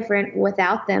 Life is different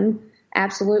without them.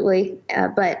 Absolutely.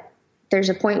 But there's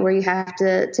a point where you have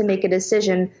to make a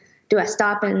decision. Do I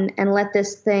stop and let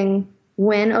this thing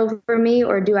win over me,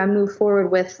 or do I move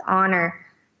forward with honor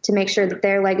to make sure that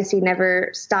their legacy never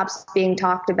stops being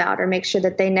talked about, or make sure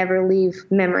that they never leave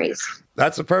memories?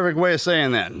 That's a perfect way of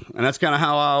saying that. And that's kind of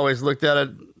how I always looked at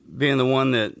it, being the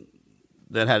one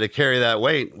that had to carry that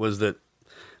weight, was that,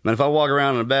 man, if I walk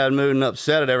around in a bad mood and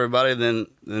upset at everybody,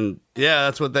 then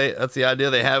yeah, that's the idea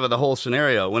they have of the whole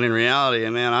scenario. When in reality,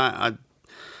 man,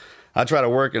 I try to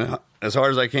work as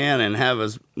hard as I can and have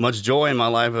as much joy in my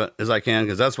life as I can,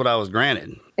 because that's what I was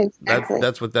granted. Exactly.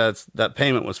 That's what that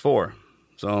payment was for.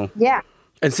 So yeah.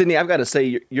 And Sydney, I've got to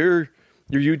say, your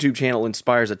YouTube channel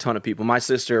inspires a ton of people. My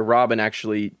sister Robin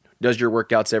actually does your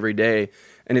workouts every day,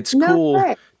 and it's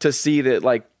cool to see that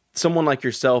like someone like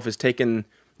yourself is taking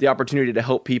the opportunity to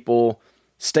help people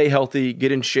stay healthy,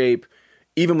 get in shape,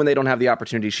 even when they don't have the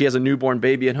opportunity. She has a newborn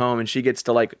baby at home, and she gets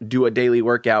to like do a daily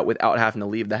workout without having to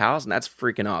leave the house, and that's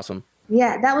freaking awesome.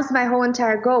 Yeah, that was my whole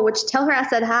entire goal, which tell her I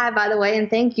said hi, by the way,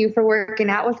 and thank you for working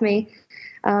out with me.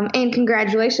 And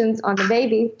congratulations on the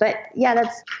baby. But yeah,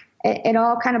 it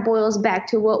all kind of boils back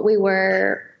to what we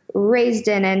were raised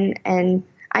in. And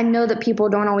I know that people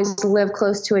don't always live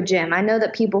close to a gym. I know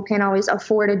that people can't always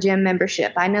afford a gym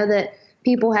membership. I know that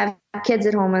people have kids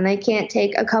at home and they can't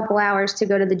take a couple hours to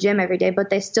go to the gym every day,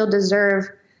 but they still deserve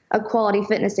a quality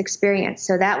fitness experience.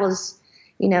 So that was,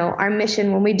 our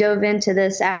mission when we dove into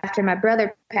this after my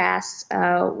brother passed.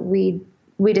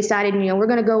 We decided, we're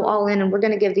going to go all in, and we're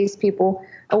going to give these people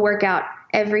a workout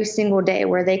every single day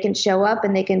where they can show up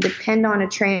and they can depend on a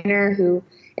trainer who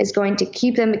is going to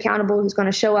keep them accountable, who's going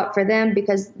to show up for them,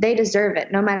 because they deserve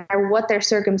it no matter what their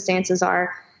circumstances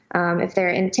are. If they're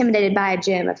intimidated by a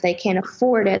gym, if they can't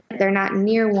afford it, they're not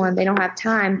near one, they don't have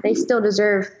time, they still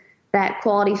deserve that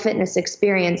quality fitness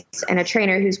experience and a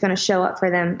trainer who's going to show up for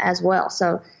them as well.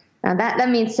 So that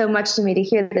means so much to me to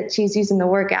hear that she's using the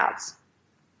workouts.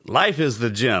 Life is the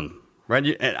gym, right?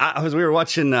 We were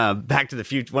watching Back to the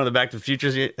Future, one of the Back to the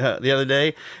Futures the other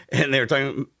day, and they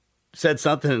were said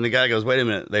something, and the guy goes, "Wait a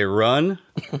minute, they run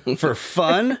for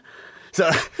fun?" So,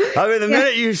 I mean, the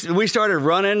minute we started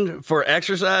running for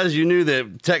exercise, you knew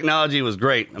that technology was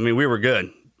great. I mean, we were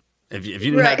good. If you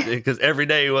didn't have to, because every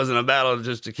day wasn't a battle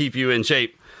just to keep you in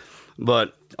shape.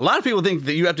 But a lot of people think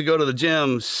that you have to go to the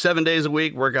gym 7 days a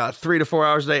week, work out 3 to 4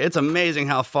 hours a day. It's amazing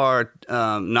how far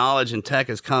knowledge and tech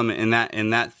has come in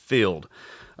that field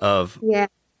of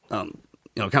kind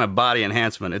of body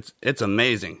enhancement. It's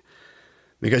amazing,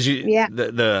 because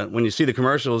when you see the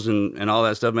commercials and all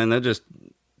that stuff, man,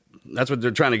 that's what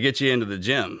they're trying to get you into the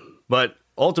gym. But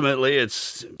ultimately, you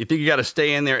think you got to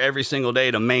stay in there every single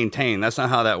day to maintain. That's not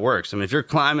how that works. I mean, if you're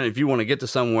climbing, if you want to get to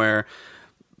somewhere,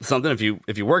 if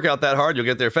you work out that hard, you'll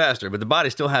get there faster. But the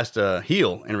body still has to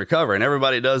heal and recover, and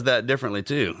everybody does that differently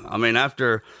too. I mean,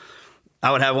 after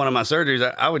I would have one of my surgeries,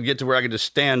 I would get to where I could just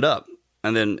stand up,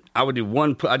 and then I would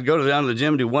I'd go down to the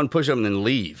gym, do one push-up, and then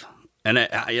leave. And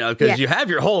because you have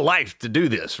your whole life to do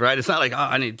this, right? It's not like,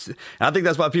 I think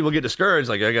that's why people get discouraged.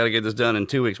 Like, I got to get this done in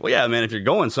 2 weeks. Well, yeah, man, if you're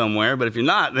going somewhere, but if you're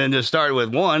not, then just start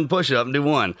with one push up and do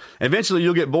one. Eventually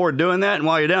you'll get bored doing that. And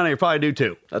while you're down there, you'll probably do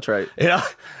two. That's right.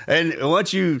 And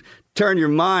once you turn your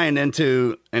mind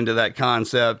into that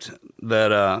concept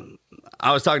that,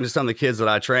 I was talking to some of the kids that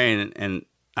I train, and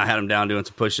I had them down doing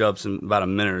some push ups in about a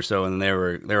minute or so. And they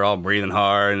were all breathing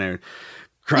hard, and they're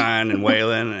crying and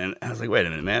wailing, and I was like, wait a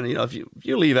minute, man, if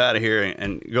you leave out of here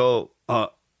and go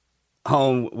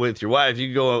home with your wife,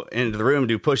 you go into the room and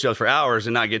do push-ups for hours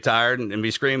and not get tired and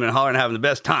be screaming and hollering and having the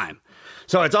best time.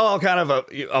 So it's all kind of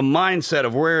a mindset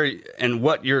of where and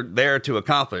what you're there to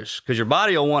accomplish, because your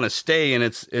body will want to stay in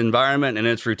its environment and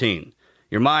its routine.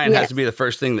 Your mind has Yes. to be the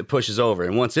first thing that pushes over.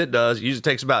 And once it does, it usually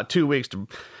takes about 2 weeks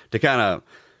to kind of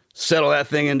settle that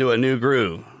thing into a new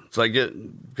groove. It's like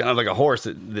kind of like a horse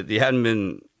that you hadn't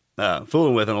been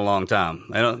fooling with in a long time.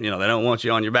 They don't want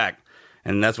you on your back.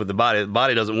 And that's what the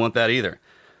body doesn't want that either.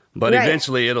 But Right.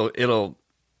 eventually it'll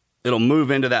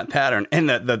move into that pattern. And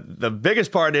the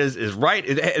biggest part is right.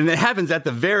 And it happens at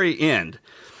the very end.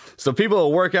 So people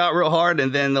will work out real hard,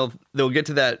 and then they'll get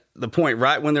to the point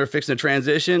right when they're fixing to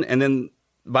transition. And then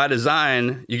by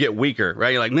design, you get weaker,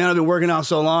 right? You're like, man, I've been working out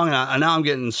so long, and now I'm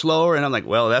getting slower. And I'm like,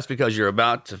 well, that's because you're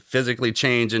about to physically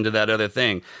change into that other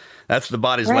thing. That's the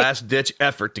body's Right. last ditch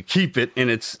effort to keep it in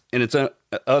its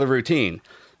other routine.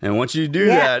 And once you do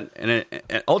Yeah. that,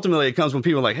 and ultimately it comes when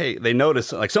people like, hey, they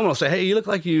notice, like someone will say, hey, you look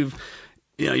like you've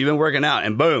been working out,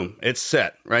 and boom, it's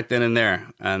set right then and there.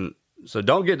 And so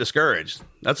don't get discouraged.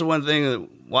 That's the one thing that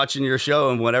watching your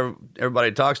show and whenever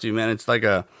everybody talks to you, man, it's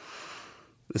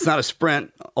not a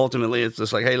sprint. Ultimately, it's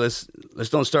just like, hey, let's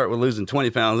don't start with losing 20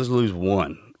 pounds. Let's lose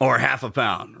 1 or half a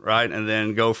pound, right? And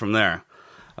then go from there.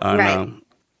 Right.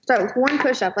 Start with one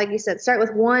push-up, like you said. Start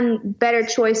with one better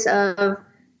choice of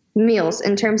meals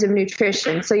in terms of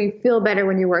nutrition, so you feel better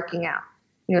when you're working out.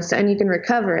 And you can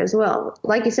recover as well.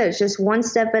 Like you said, it's just one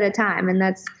step at a time, and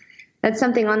that's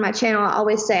something on my channel I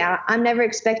always say. I'm never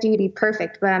expecting you to be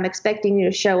perfect, but I'm expecting you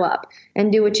to show up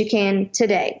and do what you can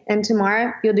today, and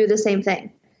tomorrow you'll do the same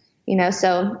thing.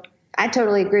 So I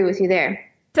totally agree with you there.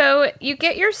 So you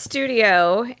get your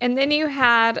studio, and then you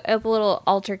had a little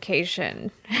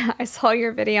altercation. I saw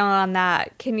your video on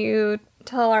that. Can you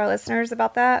tell our listeners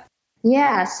about that?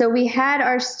 Yeah, so we had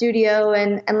our studio,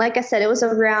 and like I said, it was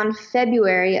around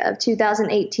February of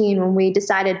 2018 when we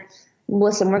decided,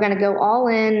 listen, we're going to go all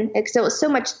in, because it was so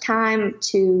much time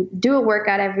to do a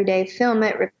workout every day, film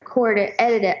it, record it,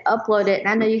 edit it, upload it. And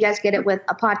I know you guys get it with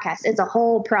a podcast. It's a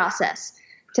whole process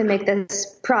to make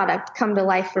this product come to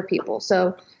life for people.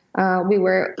 So we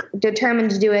were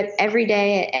determined to do it every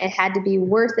day. It had to be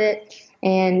worth it.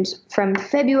 And from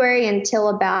February until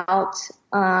about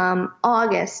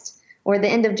August or the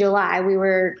end of July, we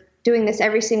were doing this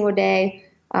every single day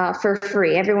for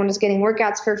free. Everyone was getting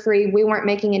workouts for free. We weren't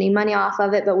making any money off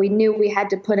of it, but we knew we had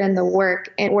to put in the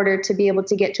work in order to be able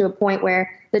to get to a point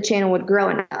where the channel would grow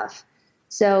enough.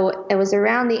 So it was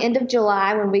around the end of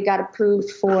July when we got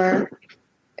approved for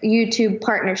YouTube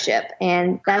partnership.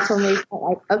 And that's when we felt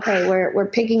like, okay, we're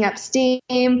picking up steam.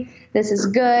 This is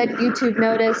good. YouTube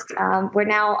noticed. We're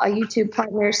now a YouTube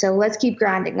partner. So let's keep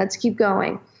grinding. Let's keep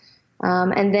going.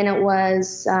 And then it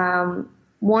was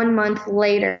 1 month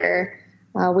later,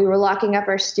 we were locking up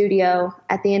our studio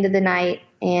at the end of the night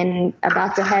and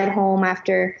about to head home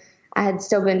after I had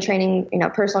still been training,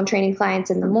 personal training clients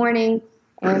in the morning.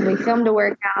 And we filmed a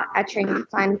workout. I trained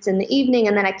clients in the evening.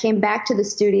 And then I came back to the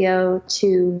studio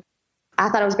I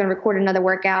thought I was going to record another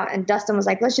workout. And Dustin was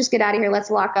like, let's just get out of here. Let's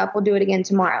lock up. We'll do it again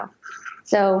tomorrow.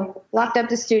 So locked up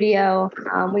the studio.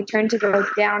 We turned to go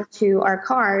down to our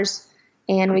cars.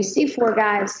 And we see 4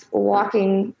 guys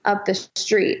walking up the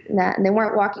street. And they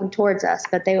weren't walking towards us,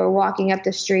 but they were walking up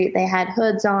the street. They had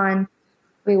hoods on.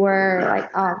 We were like,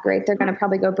 oh, great. They're going to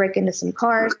probably go break into some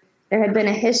cars. There had been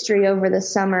a history over the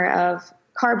summer of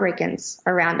car break-ins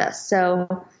around us. So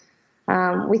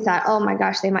we thought, oh my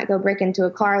gosh, they might go break into a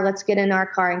car. Let's get in our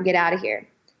car and get out of here.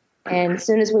 And as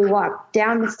soon as we walked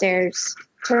down the stairs,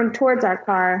 turned towards our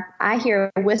car, I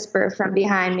hear a whisper from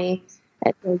behind me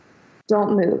that says,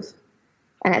 don't move.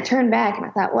 And I turned back and I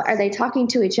thought, what, are they talking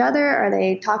to each other? Are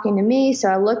they talking to me? So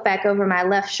I look back over my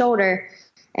left shoulder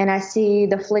and I see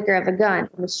the flicker of a gun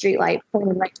from the streetlight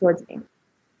pointing right towards me.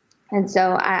 And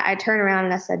so I turn around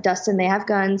and I said, Dustin, they have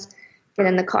guns. Get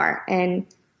in the car. And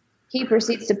he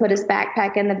proceeds to put his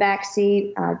backpack in the back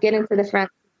seat, get into the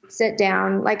front, sit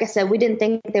down. Like I said, we didn't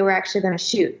think they were actually going to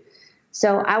shoot.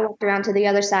 So I walked around to the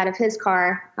other side of his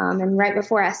car. And right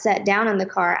before I sat down in the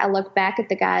car, I looked back at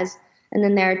the guys, and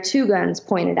then there are 2 guns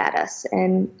pointed at us.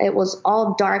 And it was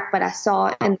all dark, but I saw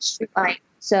it in the street light.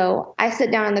 So I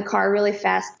sit down in the car really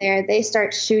fast there. They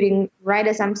start shooting right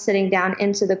as I'm sitting down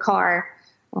into the car.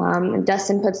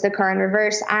 Dustin puts the car in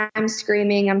reverse. I'm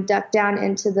screaming. I'm ducked down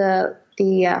into the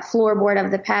floorboard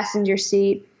of the passenger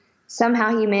seat.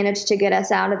 Somehow he managed to get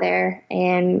us out of there.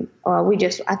 And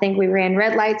I think we ran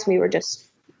red lights. We were just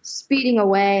speeding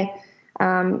away.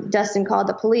 Dustin called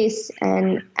the police.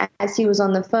 And as he was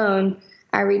on the phone,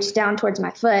 I reached down towards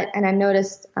my foot and I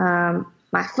noticed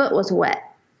my foot was wet.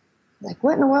 Like,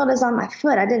 what in the world is on my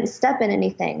foot? I didn't step in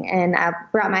anything. And I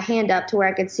brought my hand up to where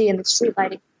I could see in the street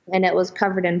lighting, and it was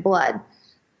covered in blood.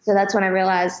 So that's when I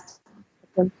realized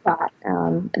the shot.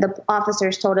 The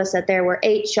officers told us that there were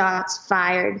 8 shots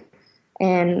fired,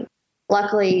 and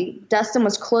luckily, Dustin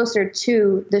was closer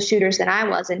to the shooters than I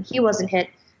was, and he wasn't hit.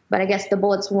 But I guess the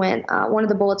bullets went, one of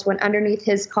the bullets went underneath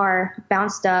his car,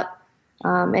 bounced up,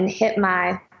 and hit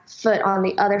my foot on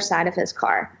the other side of his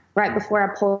car right before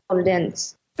I pulled it in.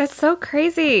 That's so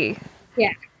crazy.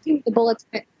 Yeah. The bullets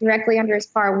went directly under his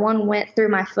car. One went through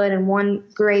my foot and one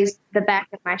grazed the back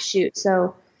of my chute.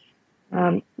 So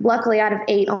luckily out of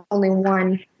 8, only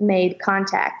one made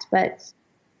contact. But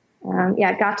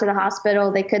I got to the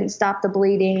hospital. They couldn't stop the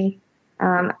bleeding.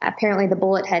 Apparently the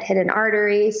bullet had hit an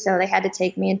artery, so they had to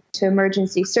take me into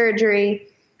emergency surgery.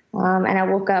 And I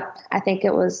woke up, I think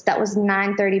that was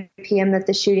 9:30 p.m. that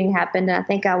the shooting happened. And I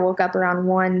think I woke up around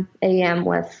 1 a.m.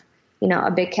 with,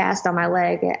 a big cast on my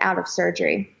leg out of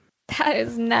surgery. That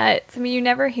is nuts. I mean, you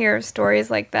never hear stories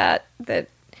like that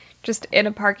just in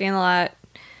a parking lot,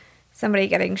 somebody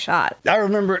getting shot. I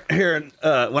remember hearing,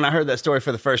 when I heard that story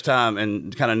for the first time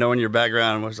and kind of knowing your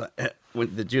background, was like,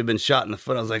 that you had been shot in the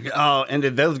foot. I was like, oh, and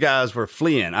those guys were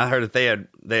fleeing. I heard that they had,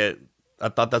 I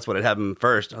thought that's what had happened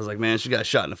first. I was like, man, she got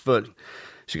shot in the foot.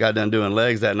 She got done doing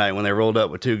legs that night when they rolled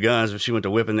up with 2 guns, but she went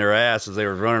to whipping their ass as they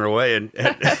were running away. And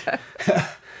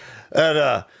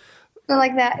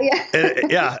like that, yeah.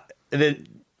 Yeah. And then,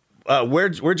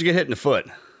 where'd you get hit in the foot?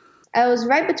 I was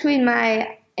right between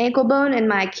my ankle bone and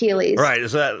my Achilles. Right.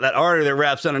 So that artery that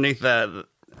wraps underneath that,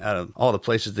 out of all the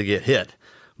places to get hit.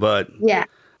 But yeah.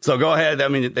 So go ahead. I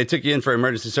mean, they took you in for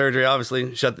emergency surgery, obviously.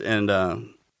 And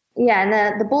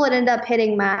the bullet ended up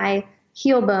hitting my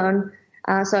heel bone.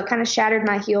 So it kind of shattered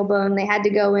my heel bone. They had to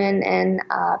go in and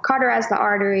cauterize the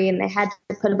artery, and they had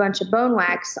to put a bunch of bone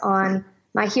wax on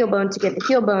my heel bone to get the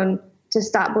heel bone to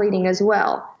stop bleeding as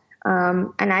well.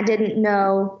 And I didn't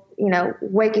know,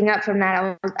 waking up from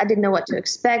that, I didn't know what to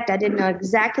expect. I didn't know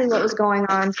exactly what was going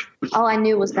on. All I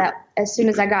knew was that as soon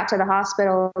as I got to the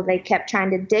hospital, they kept trying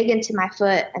to dig into my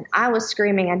foot, and I was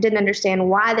screaming. I didn't understand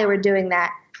why they were doing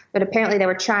that, but apparently they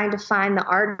were trying to find the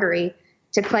artery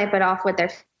to clamp it off with their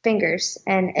fingers.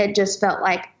 And it just felt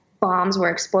like bombs were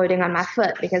exploding on my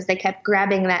foot because they kept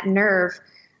grabbing that nerve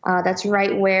that's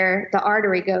right where the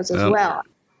artery goes as well.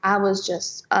 I was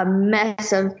just a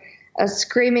mess of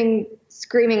screaming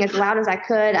as loud as I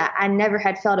could. I never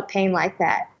had felt a pain like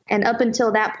that. And up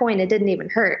until that point, it didn't even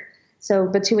hurt. So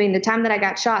between the time that I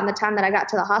got shot and the time that I got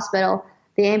to the hospital,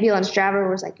 the ambulance driver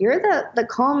was like, "You're the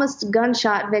calmest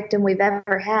gunshot victim we've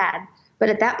ever had." But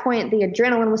at that point, the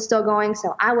adrenaline was still going,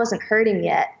 so I wasn't hurting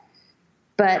yet.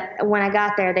 But when I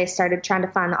got there, they started trying to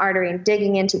find the artery and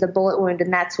digging into the bullet wound,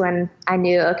 and that's when I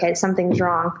knew, okay, something's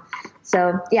wrong.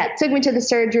 So, it took me to the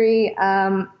surgery.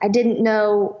 I didn't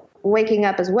know, waking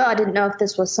up as well, I didn't know if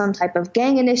this was some type of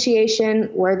gang initiation.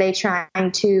 Were they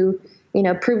trying to,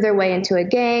 prove their way into a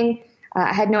gang?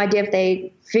 I had no idea if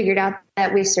they figured out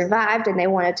that we survived and they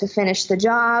wanted to finish the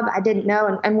job. I didn't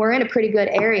know, and we're in a pretty good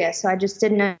area, so I just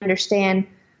didn't understand,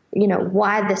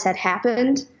 why this had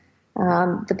happened.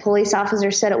 The police officer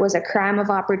said it was a crime of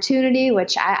opportunity,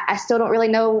 which I still don't really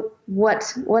know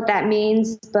what that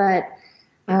means, but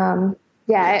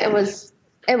it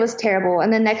was terrible.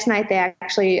 And the next night they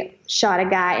actually shot a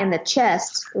guy in the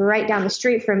chest right down the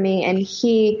street from me, and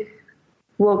he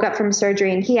woke up from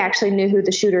surgery and he actually knew who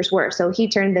the shooters were, so he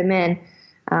turned them in.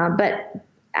 But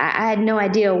I had no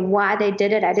idea why they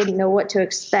did it. I didn't know what to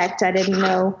expect. I didn't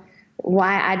know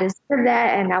why I deserved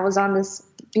that, and I was on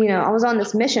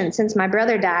this mission since my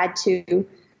brother died to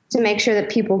make sure that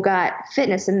people got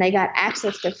fitness and they got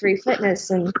access to free fitness.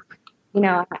 And,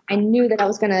 I knew that I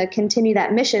was going to continue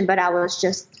that mission, but I was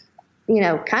just,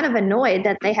 kind of annoyed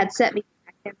that they had set me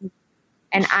back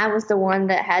and I was the one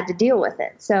that had to deal with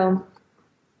it. So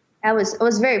I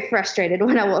was very frustrated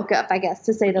when I woke up, I guess,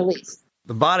 to say the least.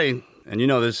 The body, and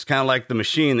this is kind of like the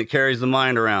machine that carries the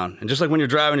mind around. And just like when you're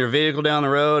driving your vehicle down the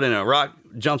road and a rock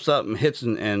jumps up and hits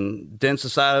and dents the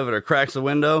side of it or cracks the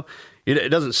window, it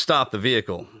doesn't stop the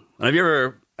vehicle. And have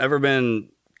you ever been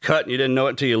cut and you didn't know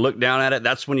it until you look down at it?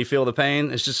 That's when you feel the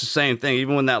pain. It's just the same thing.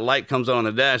 Even when that light comes on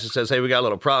the dash, it says, "Hey, we got a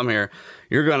little problem here."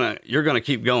 You're gonna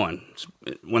keep going.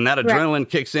 When that adrenaline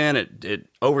kicks in, it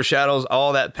overshadows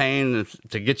all that pain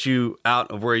to get you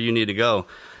out of where you need to go.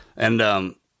 And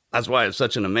that's why it's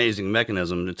such an amazing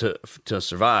mechanism to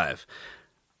survive.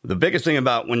 The biggest thing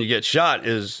about when you get shot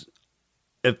is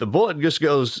if the bullet just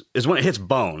is when it hits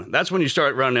bone. That's when you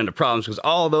start running into problems, because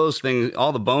all those things,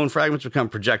 all the bone fragments become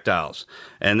projectiles,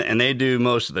 and they do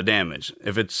most of the damage.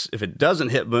 If it doesn't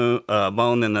hit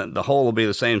bone, then the hole will be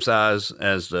the same size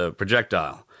as the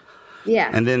projectile. Yeah.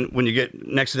 And then when you get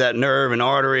next to that nerve and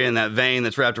artery and that vein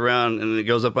that's wrapped around and it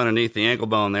goes up underneath the ankle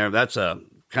bone there, that's a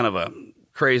kind of a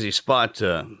crazy spot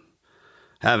to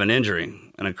have an injury.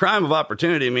 And a crime of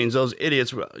opportunity means those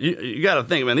idiots, you got to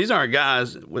think, man, these aren't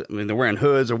guys, they're wearing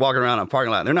hoods or walking around in a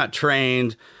parking lot. They're not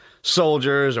trained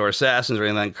soldiers or assassins or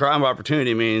anything. Crime of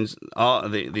opportunity means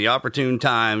the opportune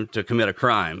time to commit a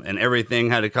crime, and everything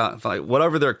had to, like,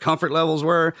 whatever their comfort levels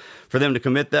were for them to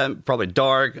commit that, probably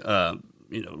dark,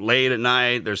 late at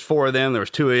night. There's 4 of them. There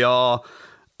was 2 of y'all,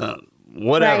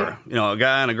 whatever, Right. A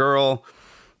guy and a girl,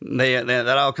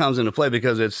 that all comes into play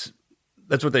because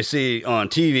that's what they see on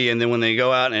TV. And then when they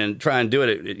go out and try and do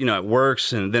it, it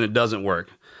works, and then it doesn't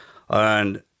work.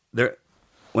 And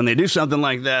when they do something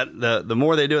like that, the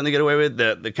more they do it and they get away with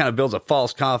it, that kind of builds a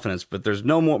false confidence. But there's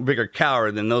no more bigger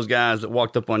coward than those guys that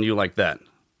walked up on you like that.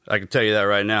 I can tell you that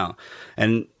right now.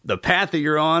 And the path that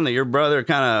you're on, that your brother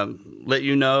kind of let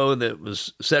you know that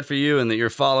was set for you and that you're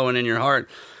following in your heart,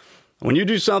 when you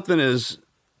do something as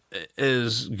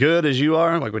good as you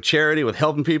are, like with charity, with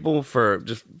helping people, for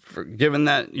giving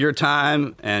that your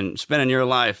time and spending your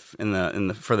life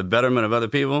for the betterment of other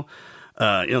people,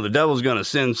 the devil's going to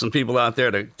send some people out there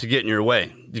to get in your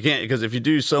way. You can't, because if you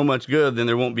do so much good, then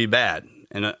there won't be bad,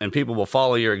 and people will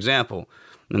follow your example.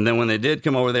 And then when they did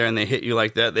come over there and they hit you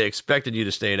like that, they expected you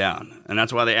to stay down, and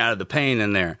that's why they added the pain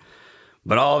in there.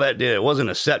 But all that did, it wasn't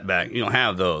a setback. You don't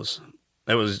have those.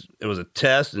 It was a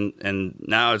test, and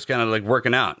now it's kind of like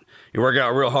working out. You work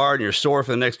out real hard, and you're sore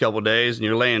for the next couple of days, and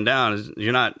you're laying down.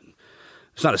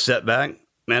 It's not a setback,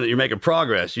 man. You're making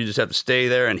progress. You just have to stay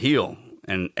there and heal.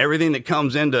 And everything that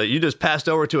comes into, you just passed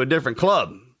over to a different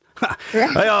club.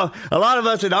 A lot of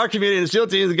us in our community and SEAL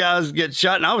teams, the guys get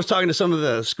shot. And I was talking to some of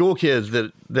the school kids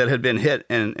that had been hit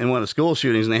in one of the school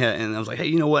shootings, and I was like, hey,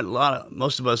 you know what?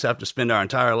 Most of us have to spend our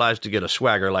entire lives to get a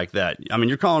swagger like that. I mean,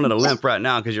 you're calling it a limp right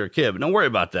now because you're a kid, but don't worry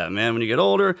about that, man. When you get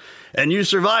older and you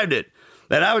survived it,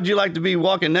 then how would you like to be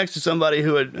walking next to somebody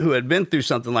who had been through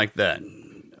something like that?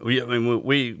 We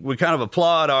kind of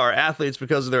applaud our athletes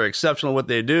because they're exceptional at what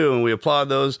they do, and we applaud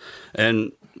those,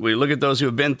 and we look at those who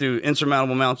have been through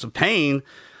insurmountable amounts of pain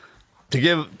to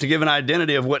give an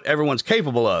identity of what everyone's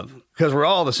capable of, because we're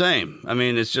all the same. I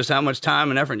mean, it's just how much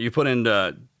time and effort you put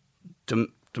into to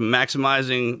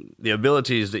maximizing the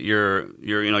abilities that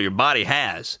your body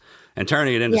has, and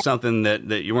turning it into something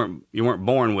that you weren't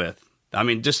born with. I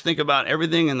mean, just think about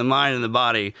everything in the mind and the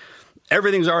body.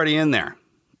 Everything's already in there.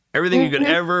 Everything you could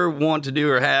ever want to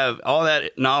do or have, all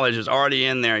that knowledge is already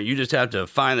in there. You just have to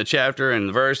find the chapter and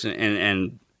the verse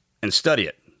and study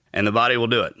it, and the body will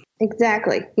do it.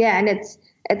 Exactly. Yeah, and it's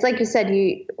like you said.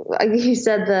 You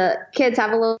said the kids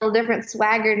have a little different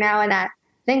swagger now, and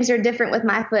things are different with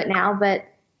my foot now. But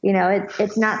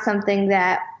it's not something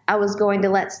that I was going to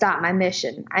let stop my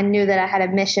mission. I knew that I had a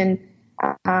mission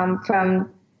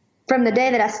from the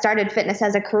day that I started fitness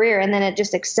as a career, and then it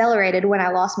just accelerated when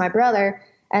I lost my brother.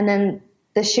 And then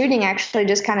the shooting actually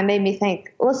just kind of made me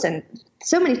think, listen,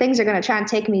 so many things are going to try and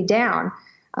take me down,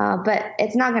 but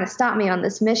it's not going to stop me on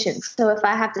this mission. So if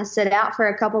I have to sit out for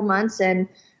a couple months and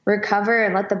recover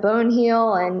and let the bone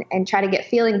heal and try to get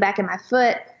feeling back in my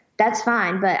foot, that's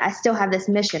fine. But I still have this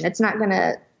mission. It's not going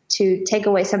to take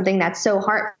away something that's so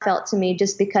heartfelt to me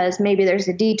just because maybe there's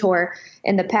a detour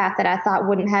in the path that I thought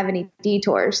wouldn't have any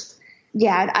detours.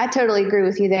 Yeah, I totally agree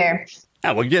with you there.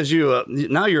 Yeah, well, it gives you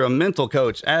now you're a mental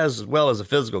coach as well as a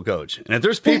physical coach. And if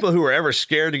there's people who are ever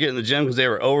scared to get in the gym because they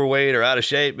were overweight or out of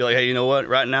shape, be like, hey, you know what?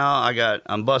 Right now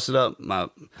I'm busted up. I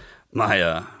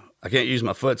can't use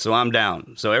my foot, so I'm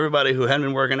down. So everybody who hadn't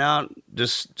been working out,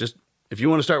 just if you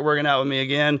want to start working out with me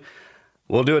again,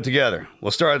 we'll do it together.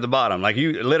 We'll start at the bottom. Like,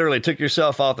 you literally took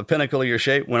yourself off the pinnacle of your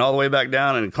shape, went all the way back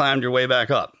down, and climbed your way back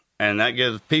up. And that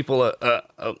gives people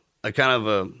a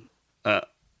kind of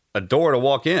a door to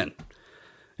walk in.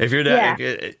 If you're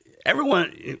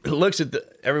everyone looks at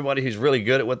everybody who's really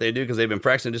good at what they do because they've been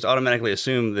practicing, just automatically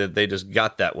assume that they just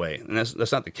got that way, and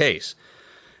that's not the case.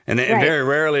 And very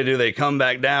rarely do they come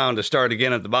back down to start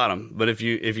again at the bottom. But if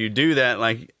you do that,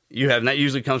 like you have, and that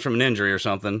usually comes from an injury or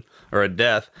something or a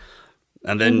death,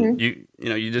 and then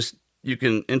you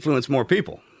can influence more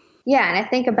people. Yeah, and I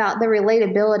think about the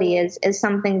relatability is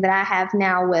something that I have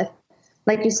now with,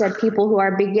 like you said, people who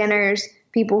are beginners,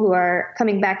 people who are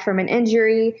coming back from an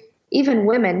injury, even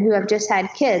women who have just had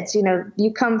kids.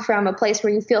 You come from a place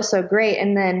where you feel so great,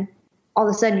 and then all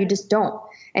of a sudden you just don't,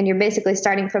 and you're basically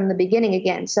starting from the beginning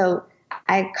again. So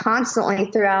I constantly,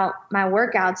 throughout my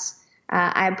workouts,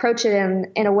 I approach it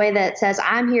in a way that says,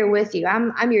 I'm here with you.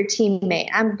 I'm your teammate.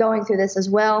 I'm going through this as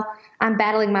well. I'm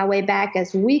battling my way back,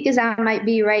 as weak as I might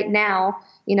be right now,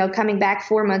 coming back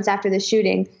 4 months after the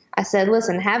shooting. I said,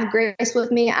 listen, have grace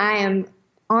with me. I am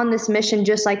on this mission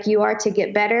just like you are to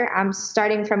get better. I'm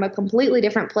starting from a completely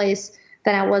different place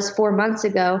than I was 4 months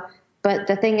ago. But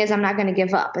the thing is, I'm not going to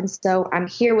give up. And so I'm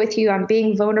here with you. I'm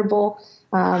being vulnerable.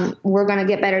 We're going to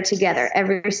get better together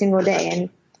every single day. And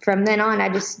from then on, I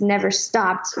just never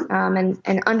stopped.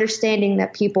 And understanding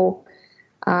that people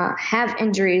have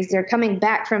injuries, they're coming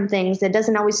back from things that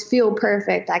doesn't always feel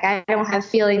perfect. Like I don't have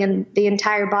feeling in the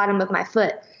entire bottom of my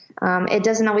foot. It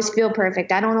doesn't always feel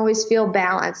perfect. I don't always feel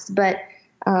balanced, but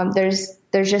there's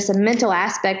just a mental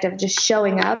aspect of just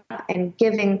showing up and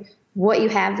giving what you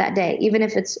have that day. Even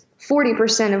if it's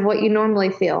 40% of what you normally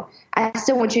feel, I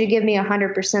still want you to give me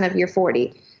 100% of your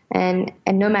 40. And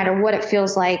no matter what it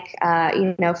feels like,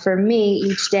 for me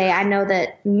each day, I know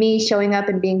that me showing up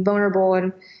and being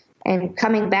vulnerable and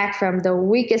coming back from the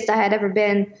weakest I had ever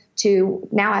been to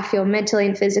now I feel mentally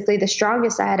and physically the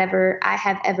strongest I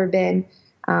have ever been.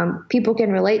 People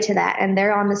can relate to that, and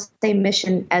they're on the same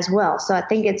mission as well. So I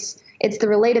think it's the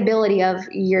relatability of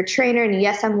your trainer, and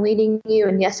yes, I'm leading you,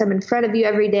 and yes, I'm in front of you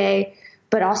every day,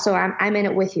 but also I'm in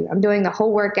it with you. I'm doing the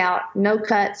whole workout, no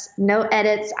cuts, no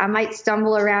edits. I might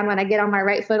stumble around when I get on my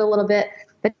right foot a little bit,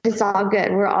 but it's all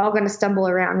good. We're all going to stumble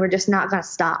around. We're just not going to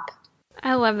stop.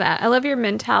 I love that. I love your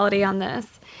mentality on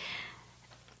this.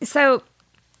 So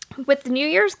with the New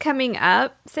Year's coming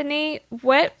up, Sydney,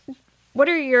 what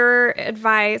are your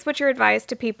advice? What's your advice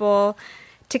to people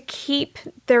to keep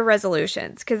their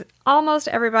resolutions? Because almost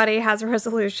everybody has a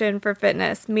resolution for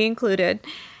fitness, me included.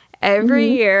 Every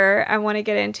year I want to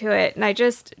get into it.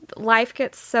 And life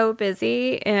gets so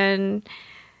busy, and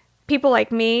people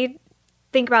like me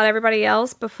think about everybody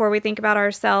else before we think about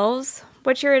ourselves.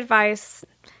 What's your advice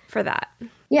for that?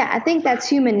 Yeah, I think that's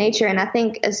human nature. And I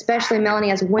think especially,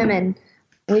 Melanie, as women,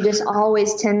 we just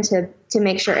always tend to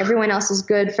make sure everyone else is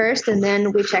good first, and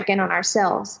then we check in on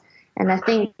ourselves. And I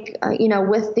think,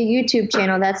 with the YouTube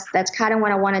channel, that's kind of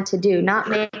what I wanted to do, not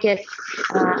make it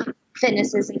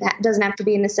fitness doesn't have to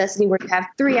be a necessity where you have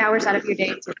 3 hours out of your day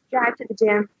to drive to the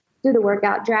gym, do the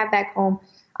workout, drive back home.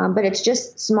 But it's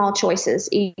just small choices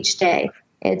each day.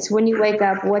 It's when you wake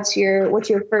up, what's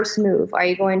your first move? Are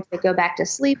you going to go back to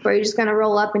sleep, or are you just going to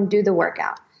roll up and do the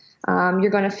workout?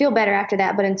 You're going to feel better after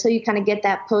that. But until you kind of get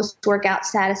that post-workout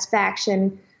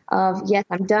satisfaction of, yes,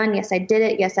 I'm done. Yes, I did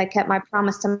it. Yes, I kept my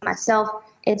promise to myself.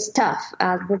 It's tough.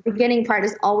 The beginning part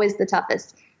is always the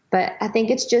toughest. But I think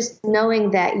it's just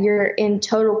knowing that you're in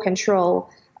total control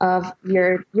of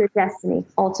your destiny.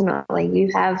 Ultimately, you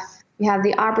have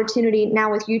the opportunity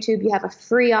now with YouTube. You have a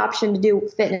free option to do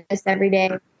fitness every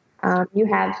day. You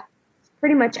have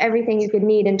pretty much everything you could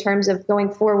need in terms of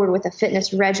going forward with a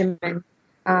fitness regimen.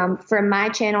 For my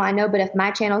channel, I know, but if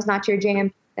my channel is not your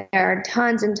jam, there are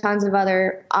tons and tons of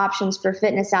other options for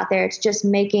fitness out there. It's just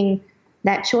making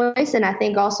that choice, and I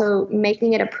think also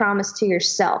making it a promise to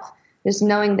yourself. Just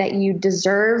knowing that you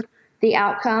deserve the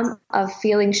outcome of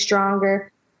feeling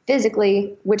stronger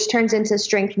physically, which turns into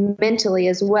strength mentally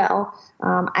as well.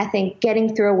 I think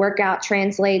getting through a workout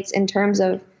translates in terms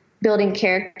of building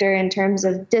character, in terms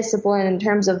of discipline, in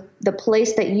terms of the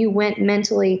place that you went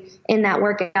mentally in that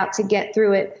workout to get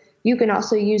through it. You can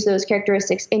also use those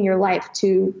characteristics in your life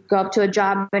to go up to a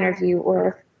job interview,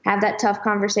 or have that tough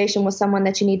conversation with someone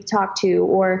that you need to talk to,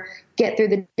 or get through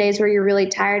the days where you're really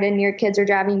tired and your kids are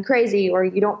driving you crazy, or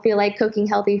you don't feel like cooking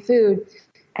healthy food.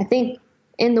 I think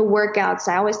in the workouts,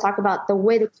 I always talk about the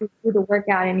way that you do the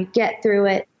workout and you get through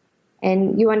it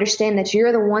and you understand that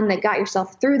you're the one that got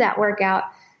yourself through that workout.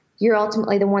 You're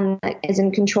ultimately the one that is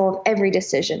in control of every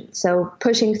decision. So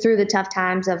pushing through the tough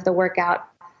times of the workout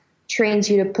trains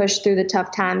you to push through the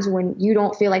tough times when you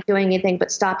don't feel like doing anything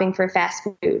but stopping for fast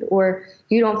food, or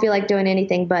you don't feel like doing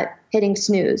anything but hitting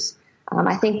snooze.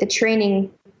 I think the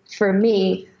training for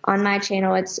me on my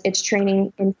channel, it's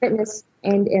training in fitness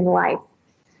and in life.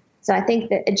 So I think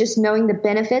that just knowing the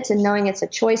benefits and knowing it's a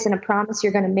choice and a promise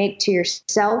you're going to make to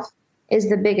yourself is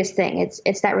the biggest thing.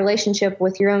 It's that relationship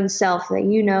with your own self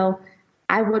that,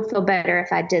 I would feel better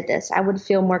if I did this. I would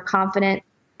feel more confident.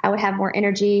 I would have more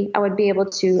energy. I would be able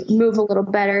to move a little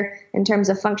better in terms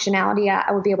of functionality.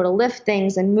 I would be able to lift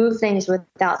things and move things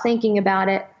without thinking about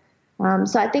it.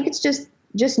 So I think it's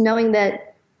just knowing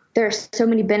that there are so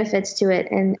many benefits to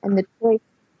it, and the choice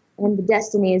and the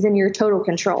destiny is in your total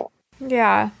control.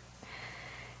 Yeah.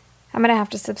 I'm going to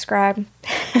have to subscribe.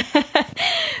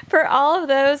 For all of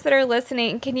those that are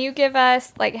listening, can you give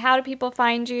us, how do people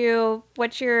find you?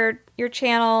 What's your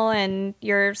channel and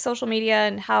your social media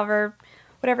and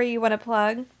whatever you want to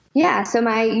plug? Yeah, so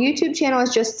my YouTube channel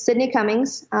is just Sydney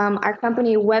Cummings. Our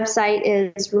company website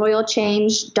is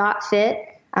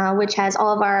royalchange.fit, which has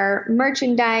all of our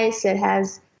merchandise. It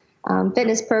has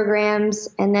fitness programs,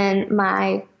 and then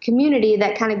my community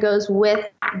that kind of goes with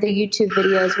the YouTube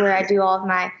videos, where I do all of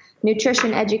my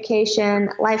nutrition education,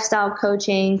 lifestyle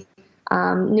coaching,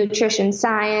 nutrition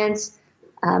science,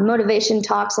 motivation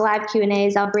talks, live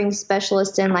Q&As. I'll bring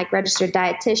specialists in like registered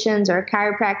dietitians or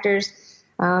chiropractors.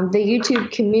 The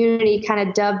YouTube community kind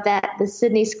of dubbed that the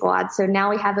Sydney Squad. So now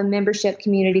we have a membership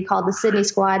community called the Sydney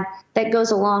Squad that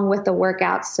goes along with the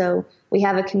workouts. So we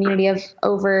have a community of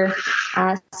over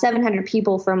 700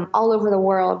 people from all over the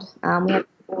world. We have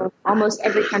almost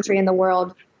every country in the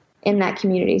world in that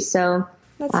community. So,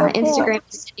 That's so cool. Instagram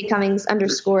is Sydney Cummings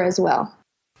 _, as well.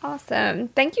 Awesome.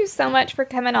 Thank you so much for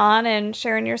coming on and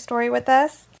sharing your story with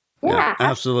us. Yeah,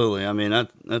 absolutely. I mean,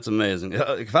 that's amazing.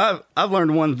 If I've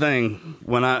learned one thing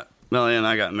when Melanie and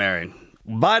I got married.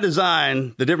 By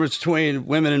design, the difference between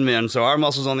women and men, so our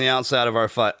muscles on the outside of our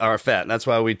fat. That's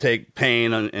why we take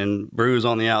pain and bruise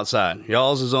on the outside.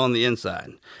 Y'all's is on the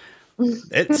inside.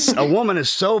 It's a woman is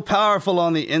so powerful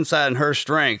on the inside in her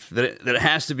strength that it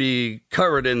has to be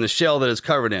covered in the shell that it's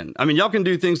covered in. I mean, y'all can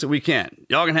do things that we can't.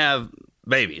 Y'all can have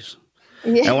babies.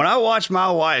 Yeah. And when I watched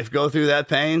my wife go through that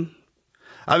pain,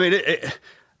 I mean, it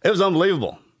was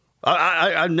unbelievable.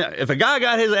 If a guy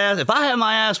got his ass, if I had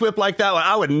my ass whipped like that,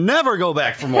 I would never go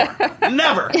back for more.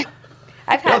 Never.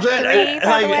 I've had 3,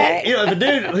 by the way. You know, if a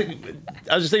dude,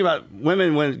 I was just thinking about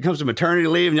women when it comes to maternity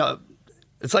leave,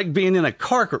 it's like being in a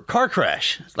car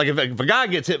crash. It's like if a guy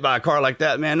gets hit by a car like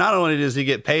that, man, not only does he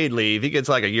get paid leave, he gets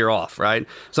like a year off, right?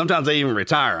 Sometimes they even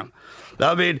retire him.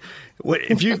 I mean,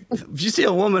 if you see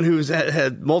a woman who's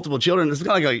had multiple children, it's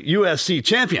kind of like a UFC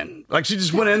champion. Like she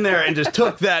just went in there and just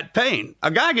took that pain. A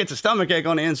guy gets a stomachache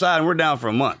on the inside and we're down for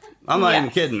a month. I'm not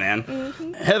even kidding, man.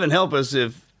 Mm-hmm. Heaven help us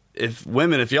if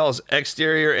women, if y'all's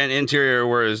exterior and interior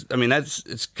were I mean,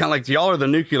 it's kind of like y'all are the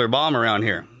nuclear bomb around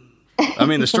here. I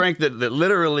mean, the strength that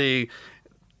literally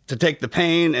to take the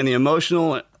pain and the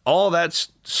emotional, all that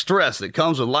stress that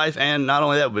comes with life, and not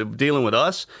only that, but dealing with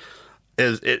us.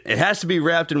 It has to be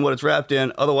wrapped in what it's wrapped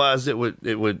in. Otherwise,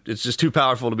 it's just too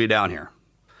powerful to be down here.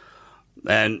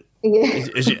 And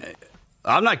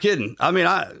I'm not kidding. I mean,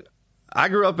 I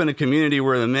grew up in a community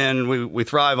where the men, we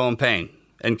thrive on pain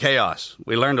and chaos.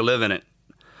 We learn to live in it.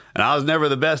 And I was never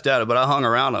the best at it, but I hung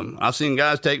around them. I've seen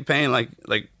guys take pain like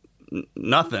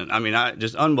nothing. I mean,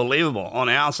 just unbelievable on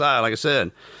the outside, like I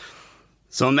said.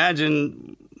 So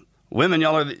imagine women,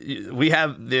 y'all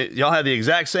have the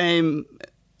exact same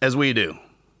as we do.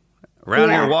 Around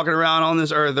here, walking around on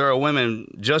this earth, there are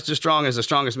women just as strong as the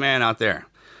strongest man out there.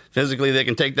 Physically, they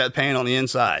can take that pain on the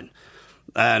inside.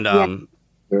 And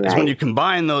it's when you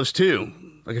combine those two.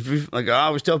 Like I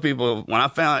always tell people,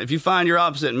 if you find your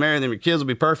opposite and marry them, your kids will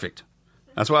be perfect.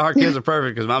 That's why our kids are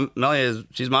perfect, because Melanie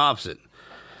she's my opposite.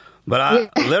 But I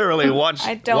literally watch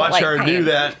her do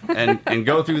that and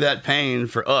go through that pain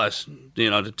for us,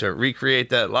 to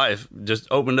recreate that life. Just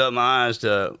opened up my eyes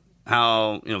to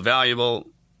how valuable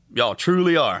y'all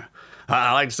truly are.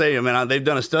 I like to say, man, they've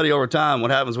done a study over time.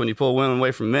 What happens when you pull women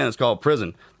away from men? It's called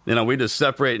prison. We just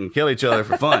separate and kill each other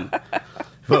for fun.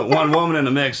 Put one woman in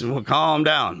the mix and we'll calm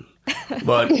down.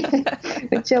 But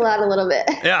chill out a little bit.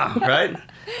 Yeah, right.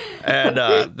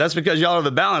 And that's because y'all are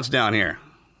the balance down here.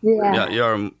 Yeah,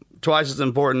 you're twice as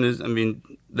important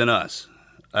than us.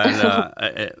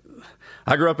 And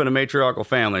I grew up in a matriarchal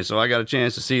family, so I got a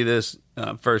chance to see this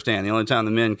firsthand. The only time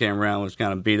the men came around was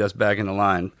kind of beat us back into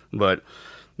line. But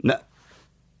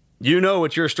you know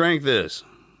what your strength is.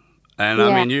 And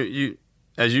I mean, you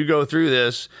as you go through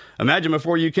this, imagine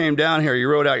before you came down here, you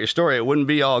wrote out your story. It wouldn't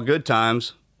be all good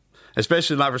times,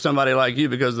 especially not for somebody like you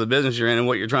because of the business you're in and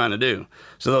what you're trying to do.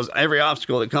 So every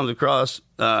obstacle that comes across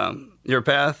your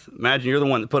path, imagine you're the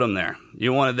one that put them there.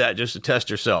 You wanted that just to test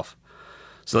yourself.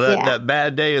 So that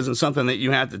bad day isn't something that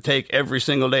you have to take every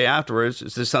single day afterwards.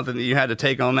 It's just something that you had to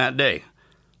take on that day.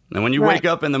 And when you wake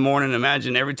up in the morning,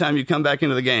 imagine every time you come back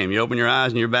into the game, you open your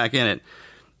eyes and you're back in it.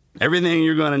 Everything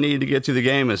you're going to need to get to the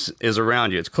game is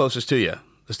around you. It's closest to you.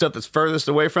 The stuff that's furthest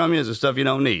away from you is the stuff you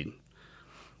don't need.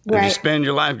 Right. If you spend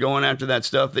your life going after that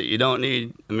stuff that you don't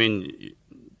need,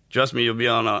 trust me, you'll be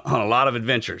on a lot of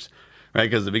adventures. Right,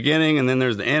 because the beginning, and then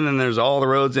there's the end, and there's all the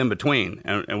roads in between,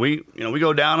 and we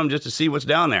go down them just to see what's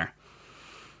down there.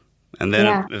 And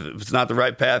then if it's not the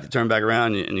right path, you turn back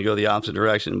around and you go the opposite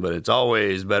direction. But it's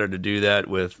always better to do that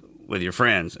with your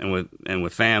friends and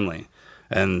with family.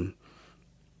 And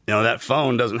that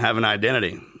phone doesn't have an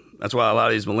identity. That's why a lot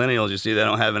of these millennials, you see, they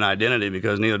don't have an identity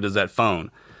because neither does that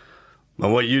phone. But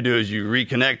what you do is you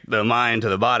reconnect the mind to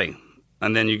the body,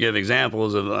 and then you give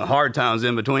examples of the hard times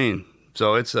in between.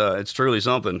 So it's truly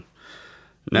something.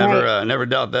 Never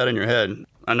doubt that in your head.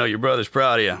 I know your brother's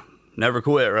proud of you. Never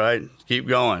quit, right? Keep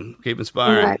going. Keep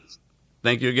inspiring. Right.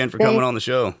 Thank you again for coming on the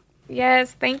show.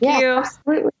 Yes, thank you.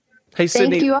 Absolutely. Hey,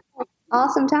 Sydney. Thank you all.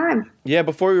 awesome time. Yeah,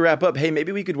 before we wrap up, hey,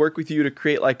 maybe we could work with you to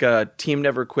create like a Team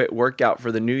Never Quit workout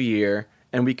for the new year,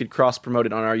 and we could cross-promote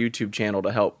it on our YouTube channel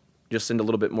to help just send a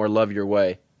little bit more love your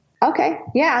way. Okay.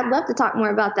 Yeah, I'd love to talk more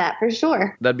about that for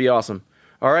sure. That'd be awesome.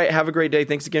 All right, have a great day.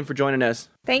 Thanks again for joining us.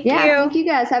 Thank Yeah, you. thank you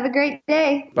guys. Have a great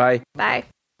day. Bye. Bye.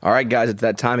 All right, guys, it's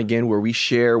that time again where we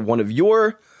share one of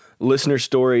your listener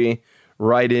story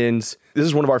write-ins. This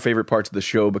is one of our favorite parts of the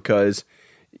show because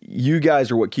you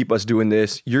guys are what keep us doing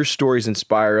this. Your stories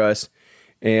inspire us.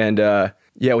 And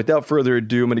without further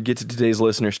ado, I'm going to get to today's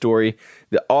listener story.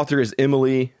 The author is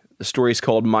Emily. The story is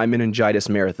called My Meningitis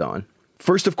Marathon.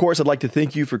 First, of course, I'd like to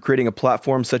thank you for creating a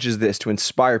platform such as this to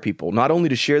inspire people, not only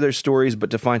to share their stories,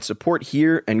 but to find support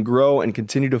here and grow and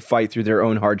continue to fight through their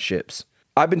own hardships.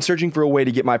 I've been searching for a way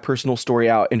to get my personal story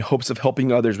out in hopes of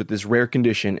helping others with this rare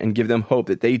condition and give them hope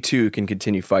that they too can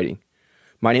continue fighting.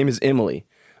 My name is Emily.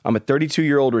 I'm a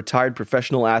 32-year-old retired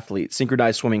professional athlete,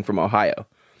 synchronized swimming from Ohio.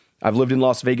 I've lived in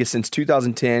Las Vegas since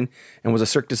 2010 and was a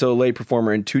Cirque du Soleil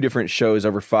performer in 2 different shows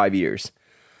over 5 years.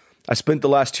 I spent the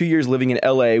last 2 years living in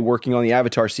LA working on the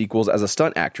Avatar sequels as a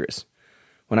stunt actress.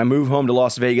 When I moved home to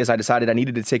Las Vegas, I decided I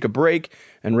needed to take a break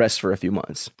and rest for a few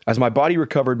months. As my body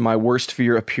recovered, my worst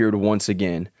fear appeared once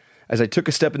again. As I took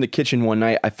a step in the kitchen one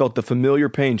night, I felt the familiar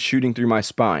pain shooting through my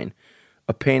spine,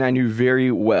 a pain I knew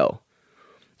very well.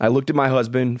 I looked at my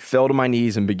husband, fell to my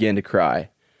knees, and began to cry.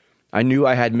 I knew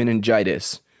I had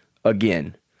meningitis.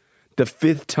 Again. The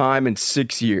 5th time in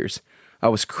 6 years. I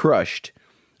was crushed.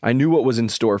 I knew what was in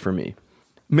store for me.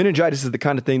 Meningitis is the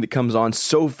kind of thing that comes on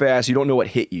so fast you don't know what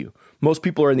hit you. Most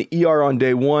people are in the ER on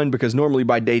day 1 because normally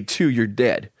by day 2 you're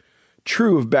dead.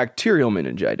 True of bacterial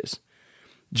meningitis.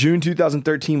 June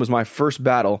 2013 was my first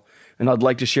battle, and I'd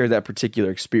like to share that particular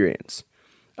experience.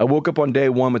 I woke up on day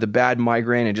 1 with a bad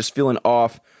migraine and just feeling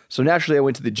off, so naturally I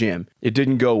went to the gym. It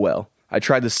didn't go well. I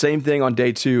tried the same thing on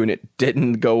day 2 and it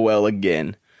didn't go well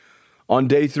again. On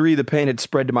day 3, the pain had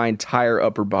spread to my entire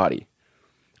upper body.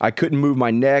 I couldn't move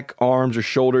my neck, arms, or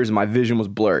shoulders, and my vision was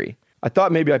blurry. I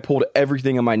thought maybe I pulled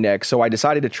everything in my neck, so I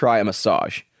decided to try a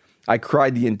massage. I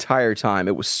cried the entire time.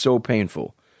 It was so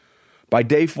painful. By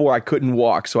day 4, I couldn't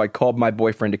walk, so I called my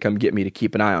boyfriend to come get me to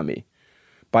keep an eye on me.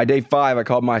 By day 5, I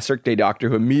called my Cirque Day doctor,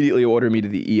 who immediately ordered me to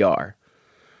the ER.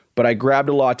 But I grabbed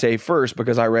a latte first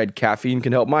because I read caffeine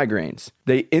can help migraines.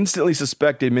 They instantly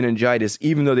suspected meningitis,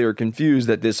 even though they were confused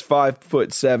that this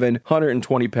 5'7",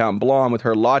 120-pound blonde with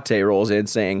her latte rolls in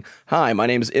saying, "Hi, my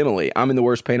name is Emily. I'm in the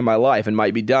worst pain of my life and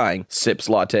might be dying." Sips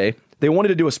latte. They wanted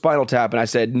to do a spinal tap and I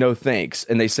said, "No thanks,"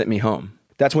 and they sent me home.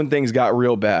 That's when things got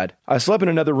real bad. I slept in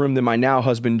another room than my now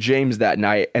husband James that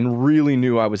night and really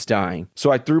knew I was dying.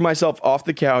 So I threw myself off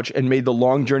the couch and made the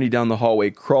long journey down the hallway,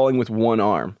 crawling with one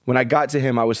arm. When I got to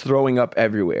him, I was throwing up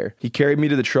everywhere. He carried me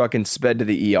to the truck and sped to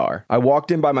the ER. I walked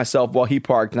in by myself while he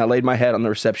parked and I laid my head on the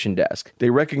reception desk.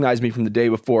 They recognized me from the day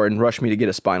before and rushed me to get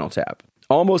a spinal tap.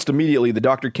 Almost immediately, the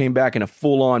doctor came back in a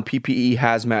full-on PPE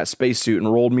hazmat spacesuit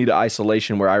and rolled me to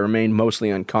isolation where I remained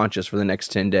mostly unconscious for the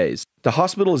next 10 days. The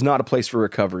hospital is not a place for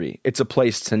recovery. It's a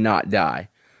place to not die.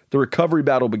 The recovery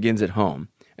battle begins at home,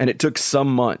 and it took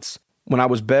some months. When I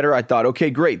was better, I thought, okay,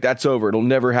 great, that's over. It'll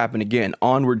never happen again.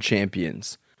 Onward,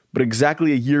 champions. But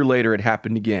exactly a year later, it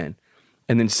happened again.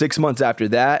 And then 6 months after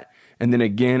that, and then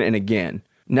again and again.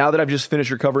 Now that I've just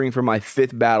finished recovering from my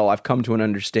 5th battle, I've come to an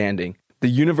understanding. The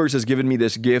universe has given me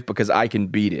this gift because I can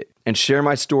beat it and share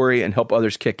my story and help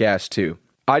others kick ass too.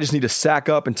 I just need to sack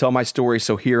up and tell my story,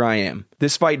 so here I am.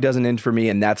 This fight doesn't end for me,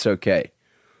 and that's okay.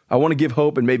 I want to give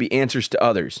hope and maybe answers to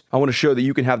others. I want to show that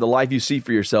you can have the life you see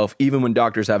for yourself even when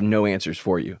doctors have no answers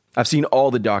for you. I've seen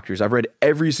all the doctors. I've read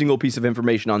every single piece of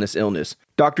information on this illness.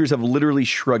 Doctors have literally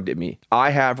shrugged at me. I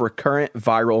have recurrent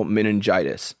viral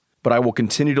meningitis. But I will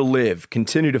continue to live,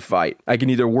 continue to fight. I can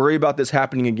either worry about this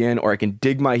happening again or I can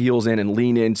dig my heels in and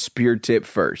lean in spear tip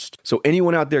first. So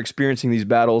anyone out there experiencing these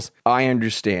battles, I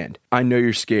understand. I know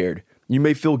you're scared. You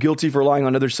may feel guilty for relying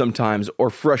on others sometimes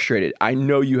or frustrated. I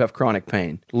know you have chronic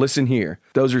pain. Listen here.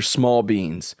 Those are small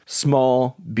beans.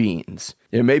 Small beans.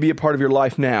 It may be a part of your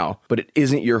life now, but it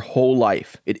isn't your whole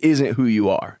life. It isn't who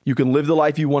you are. You can live the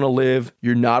life you want to live.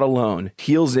 You're not alone.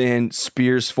 Heels in,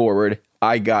 spears forward.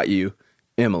 I got you.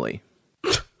 Emily.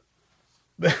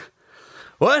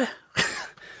 What?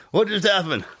 What just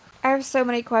happened? I have so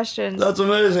many questions. That's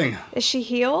amazing. Is she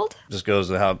healed? Just goes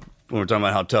to how, when we're talking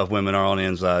about how tough women are on the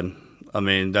inside. I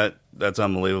mean, that's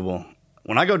unbelievable.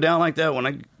 When I go down like that, when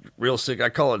I get real sick, I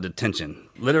call it detention.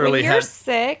 Literally. When you're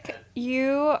sick,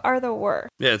 you are the worst.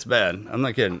 Yeah, it's bad. I'm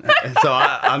not kidding. So,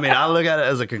 I mean, I look at it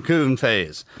as a cocoon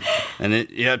phase. And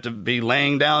you have to be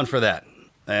laying down for that.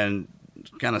 And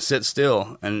kind of sit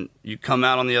still, and you come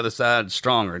out on the other side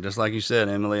stronger, just like you said,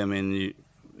 Emily. I mean,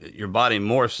 your body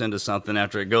morphs into something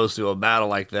after it goes through a battle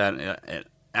like that. It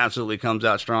absolutely comes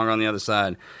out stronger on the other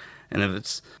side. And if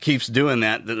it keeps doing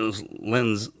that, it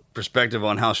lends perspective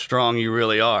on how strong you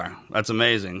really are. That's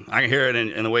amazing. I can hear it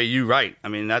in the way you write. I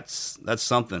mean, that's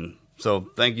something. So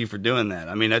thank you for doing that.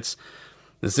 I mean, this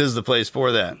is the place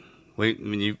for that.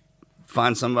 You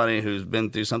find somebody who's been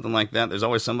through something like that, there's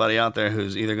always somebody out there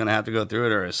who's either going to have to go through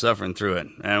it or is suffering through it.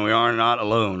 And we are not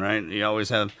alone, right?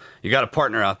 You got a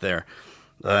partner out there.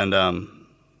 And,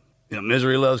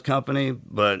 misery loves company,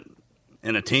 but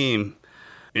in a team,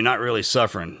 you're not really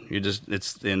suffering.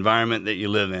 It's the environment that you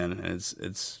live in.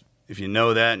 It's if you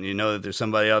know that, and you know that there's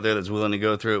somebody out there that's willing to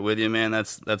go through it with you, man,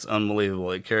 that's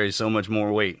unbelievable. It carries so much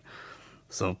more weight.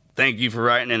 So thank you for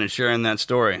writing and sharing that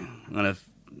story. And if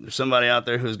there's somebody out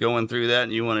there who's going through that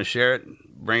and you want to share it,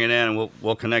 bring it in, and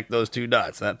we'll connect those two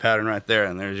dots, that pattern right there,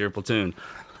 and there's your platoon.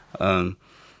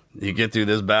 You get through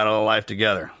this battle of life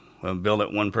together. We'll build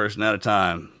it one person at a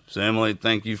time. So, Emily,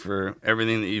 thank you for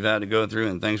everything that you've had to go through,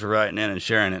 and thanks for writing in and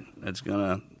sharing it. It's going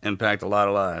to impact a lot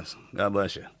of lives. God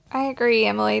bless you. I agree,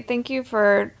 Emily. Thank you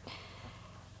for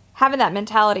having that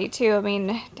mentality, too. I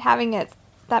mean, having it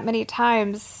that many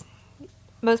times,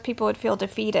 most people would feel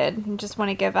defeated and just want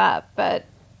to give up. But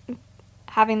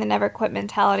having the never quit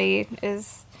mentality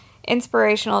is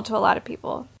inspirational to a lot of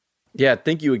people. Yeah,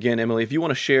 thank you again, Emily. If you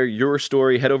want to share your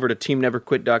story, head over to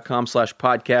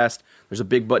teamneverquit.com/podcast. There's a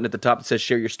big button at the top that says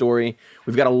share your story.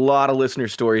 We've got a lot of listener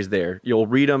stories there. You'll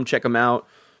read them, check them out.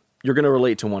 You're going to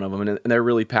relate to one of them, and they're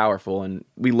really powerful, and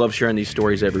we love sharing these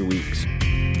stories every week.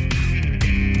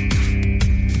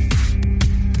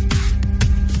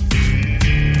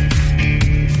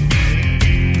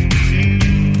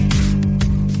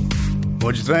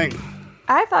 What'd you think?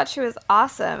 I thought she was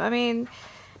awesome. I mean,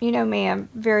 you know me, I'm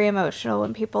very emotional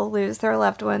when people lose their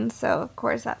loved ones, so of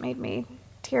course that made me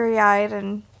teary-eyed,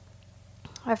 and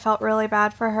I felt really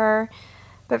bad for her.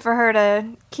 But for her to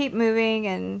keep moving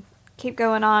and keep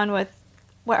going on with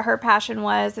what her passion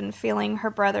was and feeling her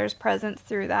brother's presence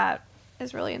through that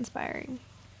is really inspiring.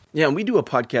 Yeah, and we do a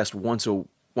podcast once a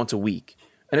week,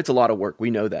 and it's a lot of work.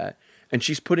 We know that. And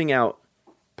she's putting out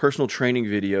personal training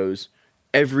videos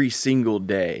every single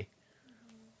day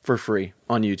for free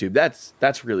on YouTube.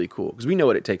 That's really cool because we know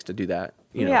what it takes to do that.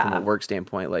 From a work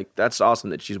standpoint, like that's awesome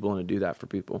that she's willing to do that for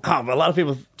people. But a lot of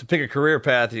people, to pick a career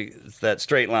path, it's that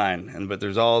straight line, but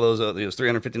there's all those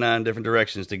 359 different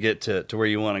directions to get to where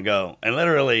you want to go. And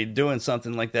literally doing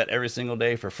something like that every single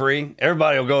day for free,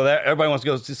 everybody will go there. Everybody wants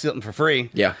to go see something for free.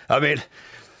 Yeah, I mean,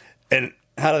 and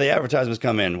how do the advertisements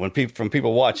come in from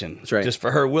people watching? That's right. Just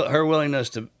for her willingness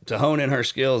to hone in her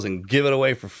skills and give it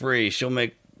away for free, she'll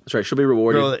make. That's right. She'll be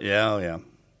rewarded. Yeah.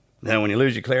 Then when you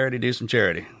lose your clarity, do some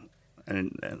charity.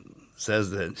 And says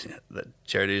that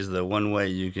charity is the one way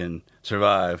you can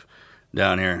survive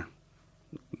down here,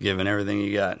 giving everything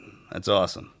you got. That's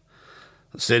awesome.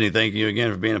 Sydney, thank you again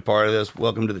for being a part of this.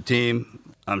 Welcome to the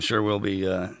team. I'm sure we'll be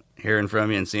hearing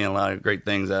from you and seeing a lot of great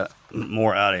things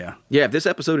more out of you. Yeah, if this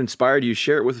episode inspired you,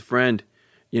 share it with a friend.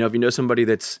 If you know somebody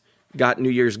that's got New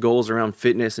Year's goals around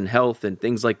fitness and health and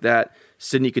things like that,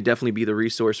 Sydney could definitely be the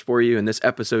resource for you, and this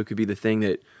episode could be the thing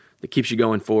that keeps you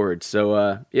going forward.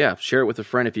 So, share it with a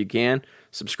friend if you can.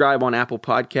 Subscribe on Apple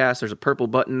Podcasts. There's a purple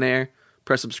button there.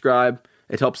 Press subscribe.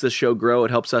 It helps this show grow. It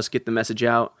helps us get the message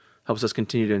out. Helps us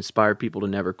continue to inspire people to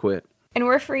never quit. And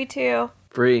we're free, too.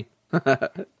 Free.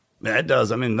 Yeah, it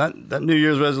does. I mean, that New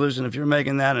Year's resolution, if you're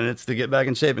making that and it's to get back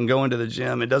in shape and go into the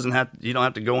gym, you don't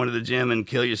have to go into the gym and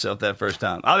kill yourself that first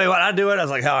time. I mean, when I do it, I was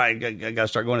like, I got to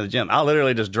start going to the gym. I'll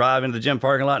literally just drive into the gym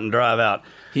parking lot and drive out.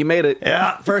 He made it.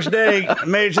 Yeah, first day,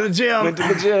 made it to the gym. Went to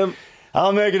the gym.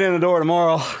 I'll make it in the door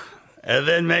tomorrow, and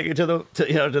then make it to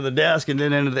the desk, and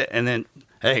then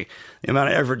hey, the amount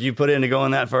of effort you put in to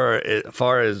going that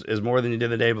far is more than you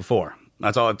did the day before.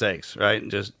 That's all it takes, right?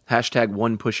 Just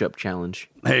 #1 push-up challenge.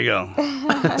 There you go.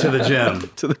 To the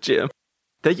gym. To the gym.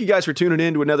 Thank you guys for tuning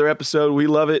in to another episode. We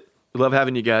love it. We love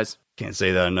having you guys. Can't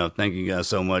say that enough. Thank you guys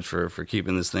so much for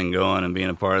keeping this thing going and being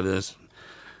a part of this.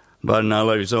 Bud and I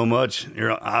love you so much.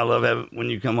 I love having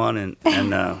when you come on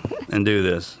and do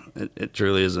this. It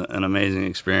truly is an amazing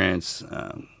experience.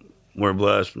 We're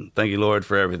blessed. Thank you, Lord,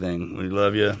 for everything. We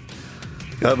love you.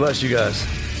 God bless you guys.